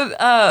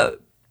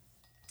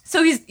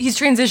 So he's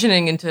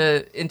transitioning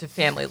into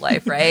family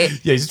life, right?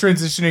 Yeah, he's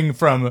transitioning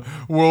from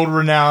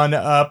world-renowned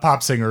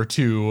pop singer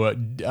to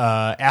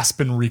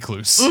Aspen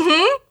recluse.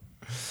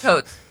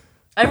 Totes.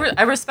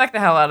 I respect the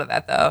hell out of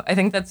that, though. I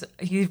think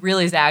he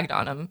really zagged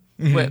on him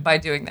by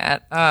doing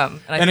that. And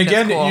And think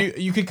again, that's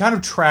cool. you could kind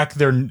of track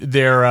their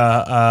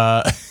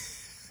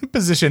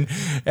position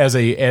as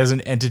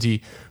an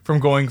entity from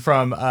going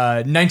from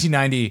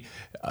 1990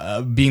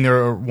 being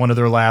one of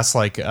their last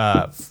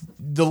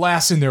the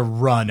last in their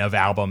run of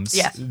albums,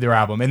 Yes. their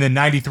album, and then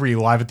 93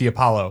 Live at the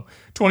Apollo,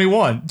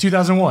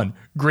 2001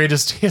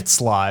 Greatest Hits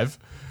Live.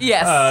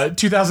 Yes.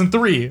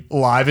 2003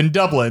 Live in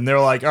Dublin. They're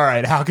like, all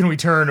right, how can we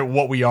turn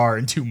what we are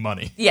into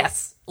money?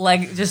 Yes,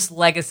 just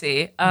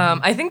legacy.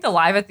 I think the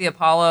Live at the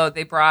Apollo,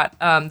 they brought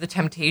the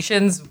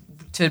Temptations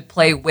to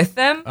play with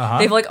them.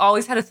 They've like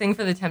always had a thing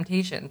for the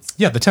Temptations.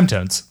 Yeah, the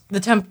Temptones. The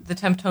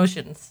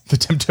Temptations. The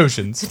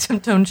Temptotions.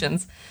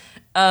 Temptations.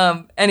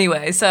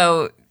 Anyway,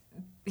 so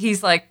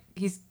he's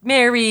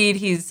married.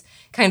 He's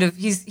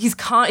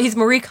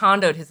Marie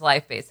Kondo'd his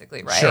life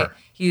basically, right? Sure.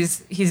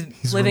 He's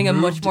living a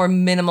much more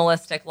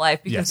minimalistic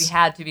life because Yes. he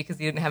had to because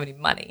he didn't have any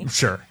money.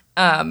 Sure.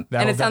 And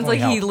That'll it sounds definitely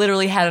like he help.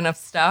 literally had enough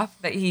stuff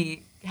that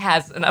he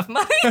has enough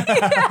money.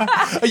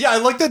 Yeah, I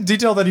like that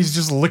detail that he's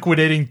just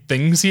liquidating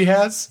things he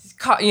has.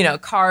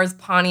 Cars,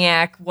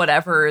 Pontiac,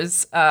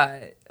 whatever's,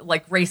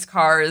 like race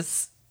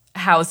cars,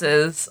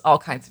 houses, all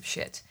kinds of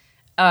shit.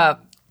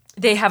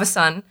 They have a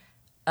son.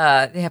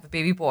 They have a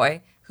baby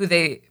boy who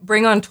they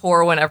bring on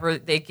tour whenever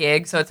they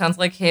gig. So it sounds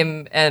like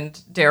him and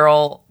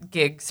Daryl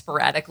gig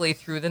sporadically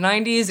through the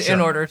 90s in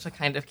Sure. order to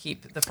kind of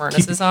keep the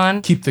furnaces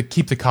on. Keep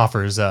the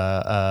coffers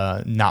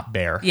not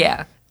bare.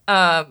 Yeah.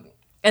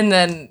 And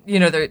then,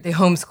 they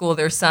homeschool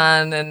their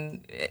son,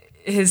 and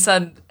his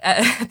son,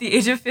 at the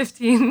age of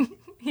 15,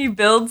 he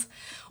builds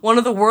one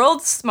of the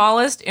world's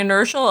smallest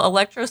inertial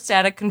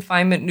electrostatic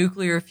confinement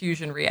nuclear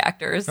fusion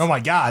reactors. Oh my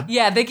God.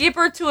 Yeah, they gave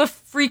birth to a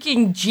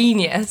freaking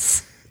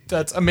genius.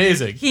 That's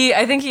amazing.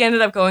 I think he ended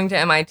up going to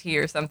MIT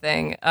or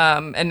something,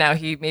 and now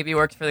he maybe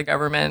works for the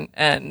government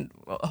and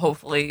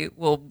hopefully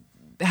will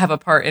have a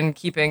part in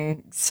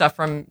keeping stuff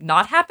from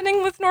not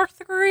happening with North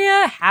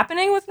Korea.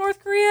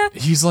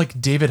 He's like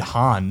David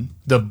Hahn,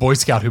 the Boy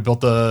Scout who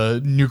built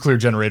the nuclear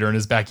generator in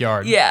his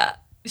backyard. Yeah,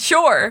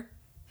 sure.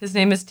 His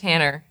name is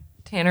Tanner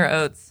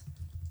Oates.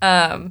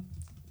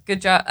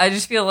 Good job. I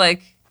just feel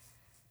like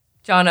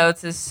John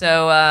Oates is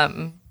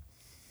so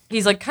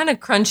he's like kind of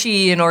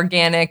crunchy and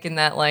organic in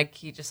that like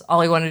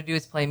all he wanted to do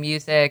was play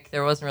music.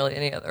 There wasn't really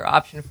any other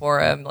option for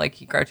him. Like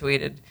he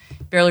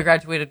barely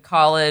graduated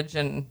college,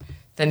 and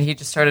then he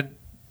just started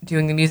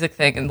doing the music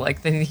thing, and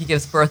like then he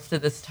gives birth to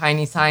this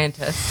tiny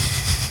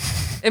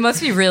scientist. It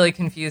must be really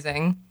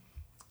confusing.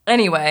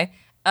 Anyway,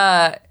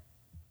 and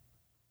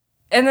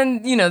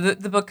then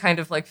the book kind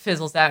of like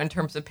fizzles out in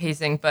terms of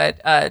pacing,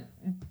 but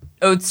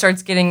Oates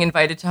starts getting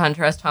invited to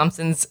Hunter S.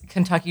 Thompson's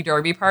Kentucky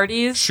Derby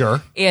parties.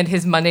 Sure. And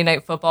his Monday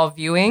Night Football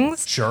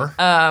viewings. Sure.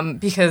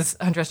 Because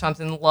Hunter S.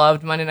 Thompson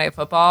loved Monday Night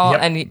Football,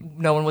 Yep. and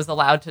no one was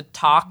allowed to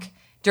talk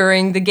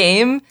during the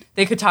game.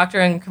 They could talk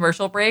during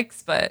commercial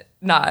breaks, but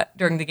not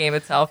during the game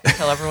itself. You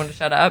tell everyone to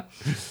shut up.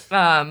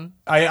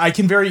 I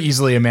can very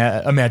easily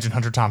imagine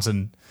Hunter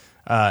Thompson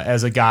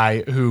as a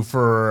guy who,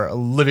 for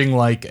living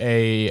like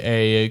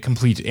a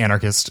complete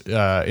anarchist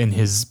in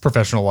his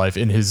professional life,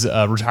 in his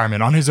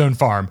retirement on his own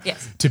farm,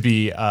 Yes. to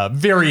be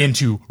very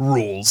into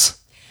rules.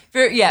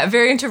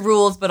 Very into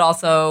rules, but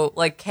also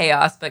like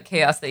chaos, but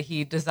chaos that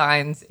he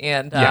designs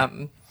and Yeah.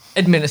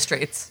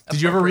 administrates.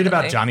 Did you ever read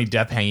about Johnny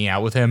Depp hanging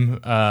out with him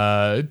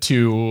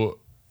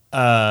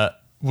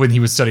when he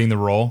was studying the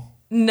role?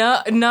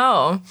 No.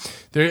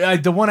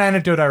 The one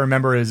anecdote I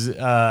remember is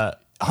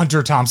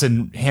Hunter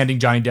Thompson handing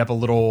Johnny Depp a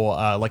little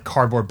like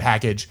cardboard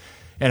package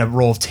and a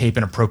roll of tape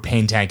and a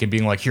propane tank and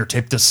being like, "Here,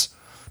 tape this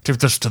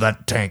to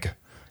that tank."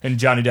 And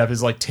Johnny Depp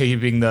is like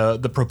taping the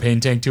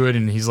propane tank to it,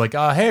 and he's like,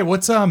 "Hey,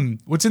 what's in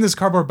this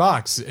cardboard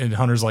box?" And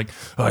Hunter's like,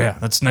 "Oh yeah,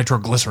 that's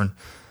nitroglycerin."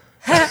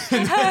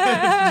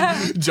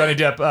 Johnny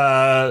Depp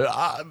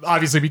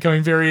obviously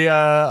becoming very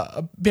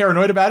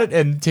paranoid about it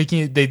and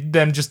taking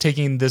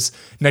this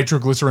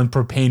nitroglycerin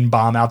propane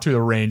bomb out to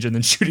the range and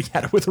then shooting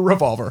at it with a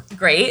revolver.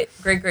 Great.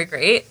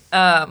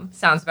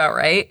 Sounds about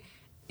right.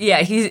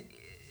 Yeah,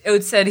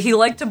 Oates said he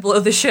liked to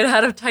blow the shit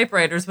out of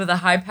typewriters with a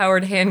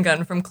high-powered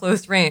handgun from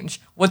close range.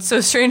 What's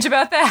so strange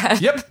about that?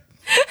 Yep.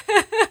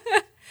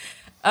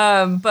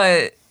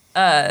 But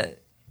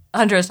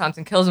Hunter S.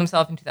 Thompson kills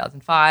himself in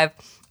 2005.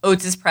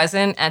 Oates is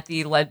present at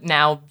the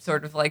now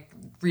sort of like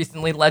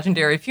recently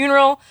legendary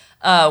funeral,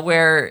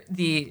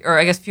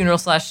 funeral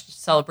 /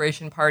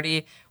 celebration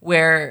party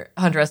where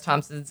Hunter S.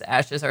 Thompson's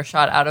ashes are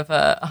shot out of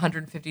a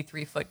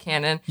 153-foot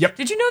cannon. Yep.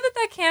 Did you know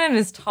that cannon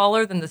is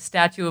taller than the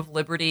Statue of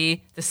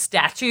Liberty? The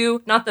statue,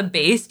 not the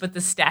base, but the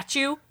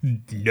statue?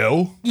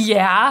 No.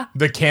 Yeah.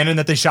 The cannon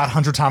that they shot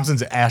Hunter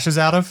Thompson's ashes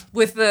out of?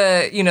 With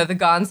the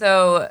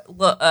Gonzo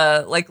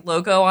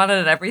logo on it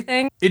and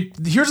everything.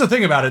 Here's the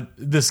thing about it.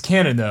 This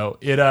cannon, though,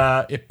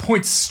 it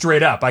points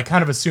straight up. I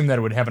kind of assumed that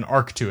it would have an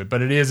arc to it,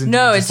 but it is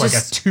No, just it's like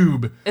just- a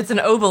tube. It's an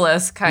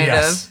obelisk, kind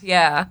Yes. of.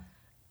 Yeah.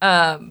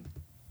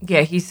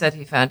 Yeah, he said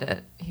he found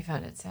it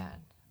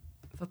sad.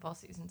 Football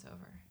season's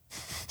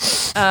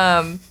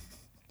over.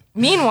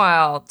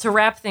 Meanwhile, to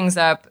wrap things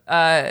up,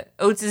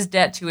 Oates'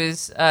 debt to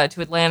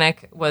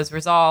Atlantic was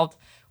resolved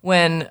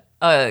when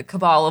a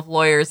cabal of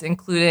lawyers,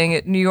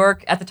 including New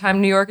York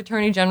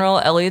Attorney General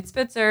Elliot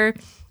Spitzer,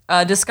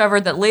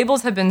 discovered that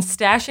labels have been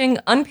stashing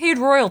unpaid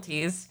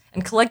royalties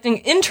and collecting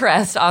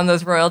interest on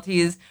those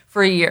royalties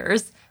for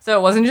years. So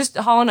it wasn't just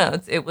Hall &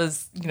 Oates, it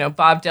was,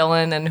 Bob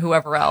Dylan and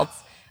whoever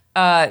else.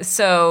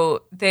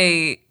 So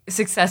they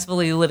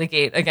successfully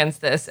litigate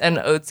against this, and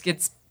Oates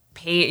gets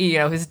paid,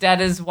 his debt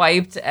is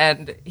wiped,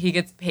 and he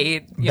gets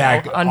paid,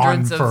 Back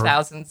hundreds on of for-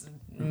 thousands,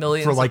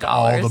 millions For like of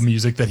dollars. all the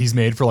music that he's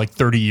made for like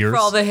 30 years. For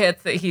all the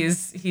hits that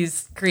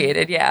he's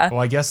created, yeah. Well,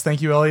 I guess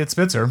thank you, Elliot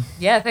Spitzer,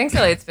 Yeah, thanks,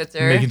 Elliot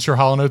Spitzer. making sure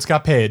Hall & Oates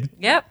got paid.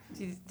 Yep,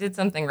 he did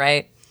something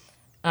right.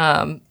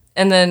 And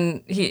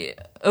then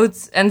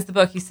Oates ends the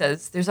book. He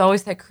says, "There's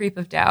always that creep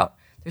of doubt.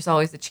 There's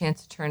always a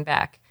chance to turn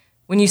back.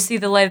 When you see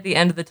the light at the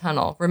end of the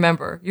tunnel,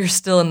 remember, you're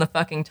still in the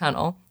fucking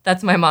tunnel."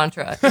 That's my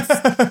mantra.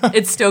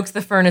 It stokes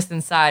the furnace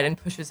inside and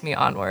pushes me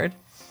onward.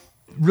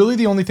 Really,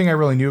 the only thing I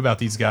really knew about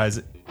these guys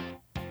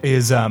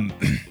is that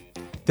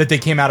they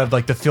came out of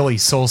like the Philly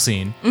soul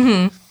scene.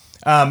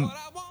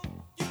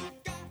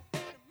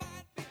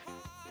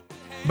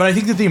 But I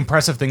think that the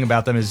impressive thing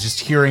about them is just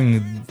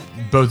hearing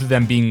both of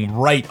them being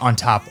right on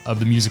top of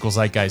the musical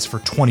zeitgeist for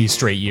 20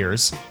 straight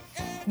years.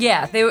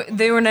 Yeah,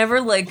 they were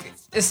never like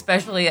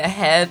especially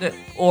ahead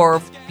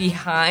or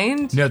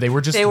behind. No, they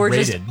were just just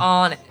rated,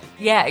 on it.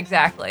 Yeah,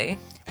 exactly.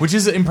 which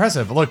is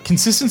impressive. Look,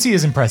 consistency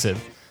is impressive.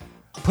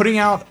 Putting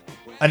out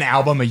an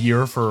album a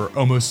year for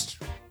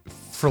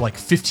like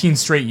 15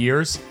 straight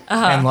years,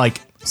 and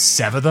like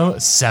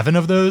seven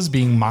of those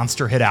being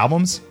monster hit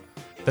albums.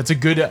 That's a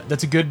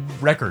good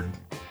record.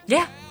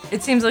 Yeah,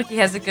 it seems like he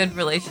has a good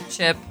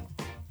relationship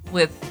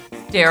with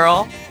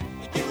Daryl.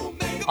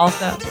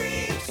 Also,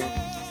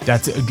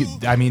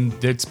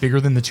 it's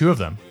bigger than the two of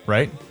them,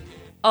 right?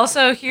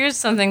 here's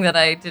something that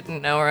I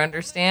didn't know or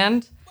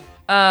understand.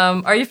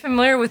 Are you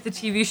familiar with the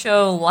TV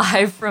show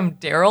Live from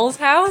Daryl's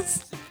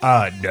House?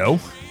 No.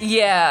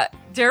 Yeah,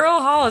 Daryl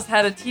Hall has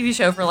had a TV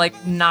show for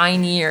like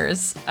 9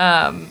 years,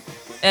 and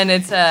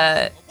it's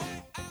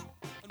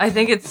I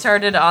think it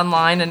started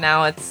online and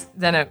now it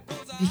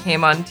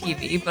became on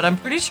TV, but I'm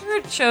pretty sure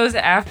it shows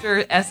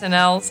after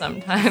SNL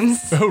sometimes.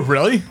 Oh,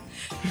 really?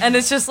 And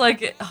it's just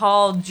like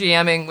Hall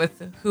jamming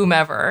with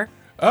whomever.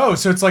 Oh,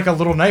 so it's like a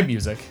little night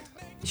music.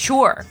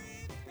 Sure.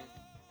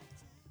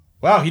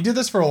 Wow, he did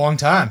this for a long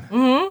time.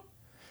 Mm-hmm.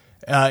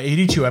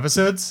 82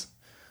 episodes,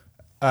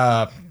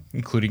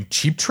 including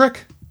Cheap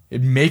Trick.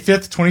 In May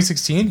 5th,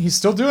 2016, he's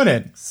still doing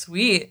it.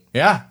 Sweet.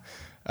 Yeah.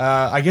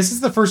 I guess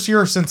it's the first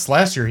year since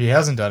last year he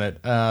hasn't done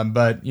it.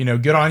 But,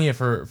 good on you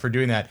for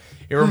doing that.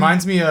 It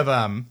reminds me of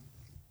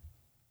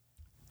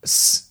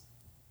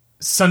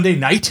Sunday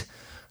Night,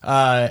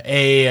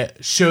 a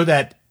show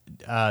that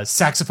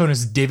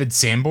saxophonist David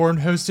Sanborn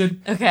hosted.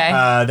 Okay.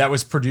 That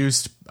was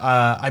produced,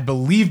 I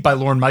believe, by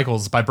Lorne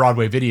Michaels by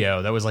Broadway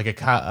Video. That was like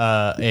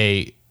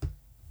a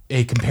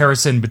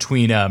comparison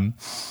between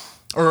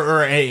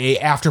or a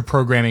after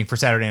programming for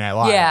Saturday Night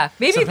Live. Yeah,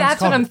 maybe Sometimes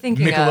that's what I'm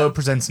thinking Michelob of.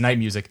 Presents Night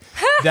Music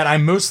that I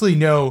mostly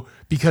know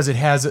because it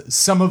has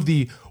some of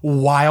the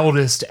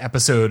wildest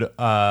episode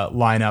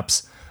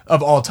lineups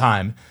of all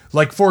time.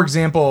 Like, for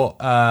example,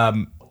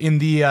 in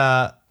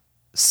the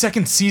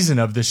second season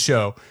of this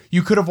show,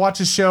 you could have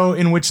watched a show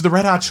in which the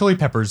Red Hot Chili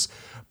Peppers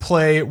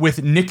play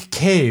with Nick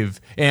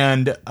Cave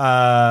and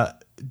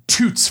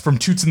Toots from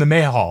Toots and the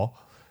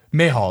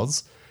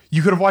Mayhalls.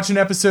 You could have watched an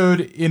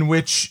episode in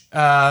which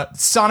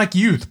Sonic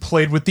Youth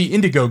played with the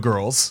Indigo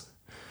Girls.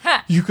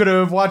 Ha. You could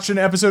have watched an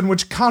episode in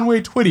which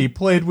Conway Twitty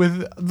played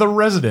with the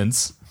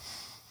Residents.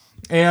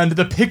 And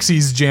the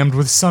Pixies jammed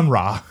with Sun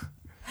Ra.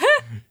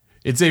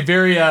 It's a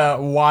very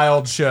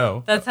wild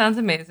show. That sounds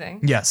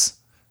amazing. Yes.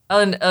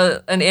 An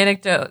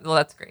anecdote. Well,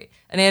 that's great.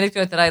 An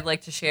anecdote that I'd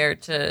like to share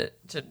to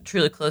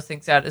truly close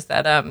things out is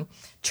that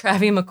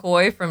Travie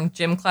McCoy from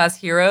Gym Class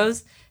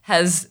Heroes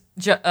has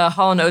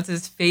Hall &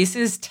 Oates'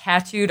 faces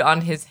tattooed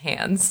on his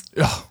hands.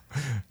 Ugh.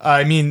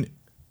 I mean,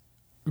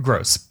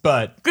 gross,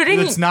 but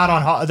that's not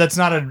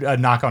a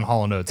knock on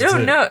Hall & Oates.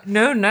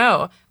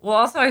 No. Well,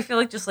 also, I feel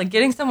like just like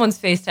getting someone's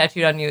face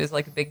tattooed on you is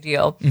like a big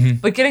deal,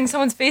 but getting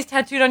someone's face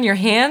tattooed on your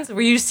hands,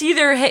 where you see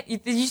their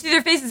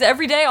faces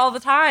every day, all the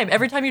time,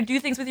 every time you do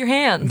things with your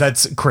hands.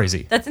 That's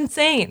crazy. That's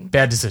insane.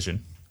 Bad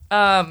decision.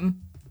 I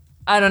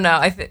don't know.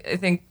 I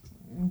think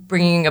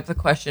bringing up the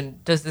question,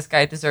 does this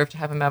guy deserve to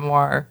have a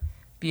memoir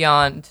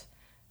beyond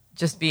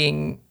just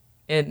being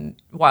in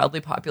wildly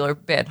popular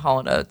band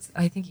Hall & Oates?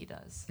 I think he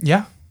does.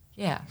 Yeah.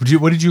 Yeah.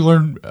 What did you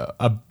learn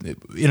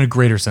in a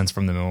greater sense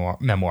from the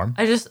memoir?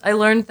 I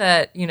learned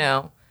that, you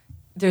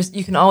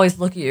can always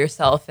look at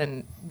yourself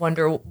and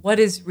wonder what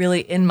is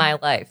really in my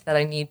life that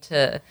I need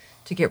to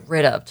get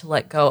rid of, to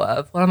let go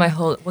of.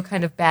 What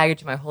kind of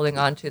baggage am I holding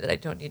on to that I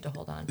don't need to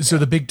hold on to? So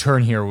the big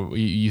turn here,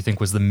 you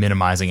think, was the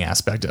minimizing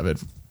aspect of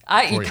it?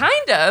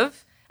 Kind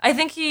of. I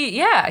think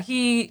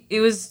it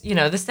was, the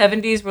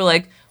 70s were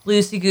like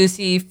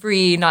loosey-goosey,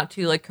 free, not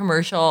too like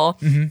commercial.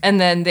 Mm-hmm.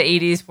 And then the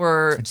 80s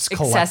were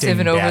excessive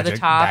and over the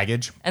top.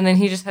 Baggage. And then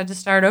he just had to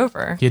start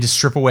over. He had to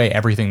strip away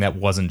everything that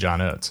wasn't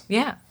John Oates.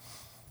 Yeah.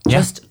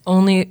 Just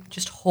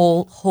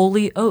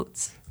holy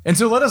oats. And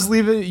so let us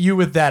leave you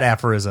with that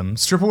aphorism.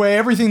 Strip away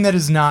everything that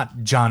is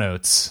not John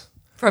Oates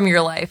From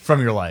your life.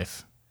 from your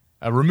life.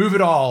 Remove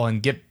it all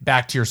and get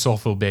back to your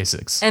soulful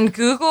basics. And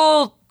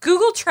Google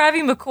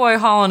Travie McCoy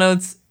Hall &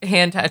 Oates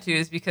hand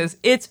tattoos because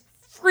it's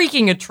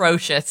freaking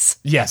atrocious.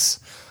 Yes.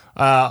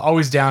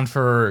 Always down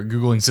for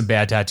Googling some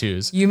bad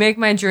tattoos. You make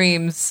my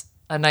dreams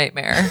a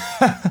nightmare.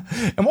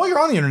 And while you're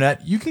on the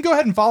internet, you can go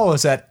ahead and follow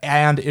us at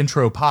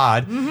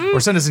andintropod or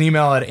send us an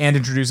email at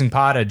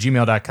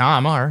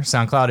andintroducingpod@gmail.com. Our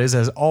SoundCloud is,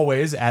 as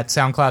always, at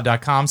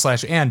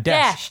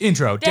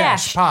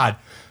soundcloud.com/and-intro-pod.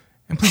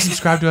 And please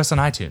subscribe to us on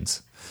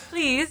iTunes.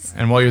 Please.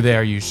 And while you're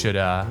there, you should,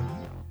 I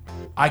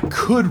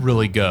could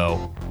really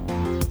go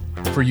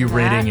for you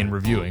rating and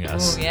reviewing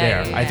us. Ooh, yeah,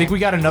 there. yeah, I yeah. think we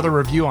got another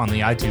review on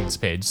the iTunes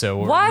page, so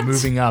we're What?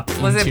 moving up.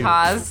 Was it into-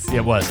 pause?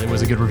 It was. It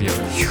was a good review.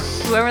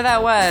 Whoever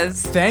that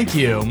was. Thank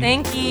you.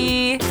 Thank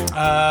you.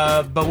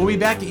 But we'll be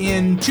back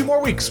in 2 more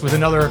weeks with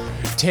another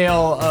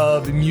tale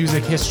of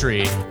music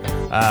history.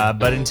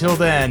 But until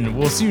then,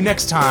 we'll see you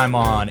next time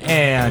on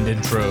And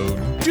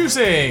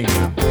Introducing.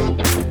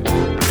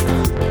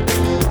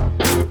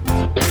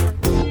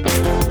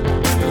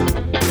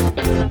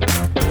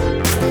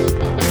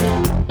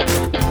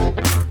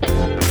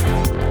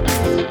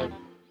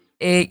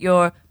 Eat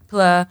your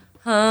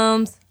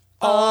plums.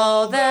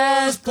 All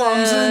there's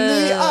Plums in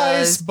the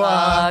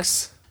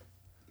icebox.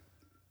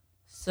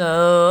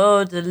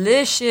 So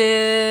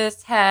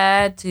delicious,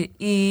 had to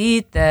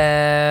eat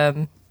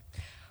them.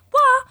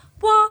 Wah,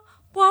 wah,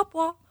 wah,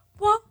 wah, wah,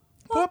 wah.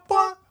 Wah,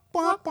 wah,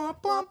 wah, wah,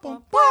 wah, wah,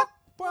 wah,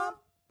 wah.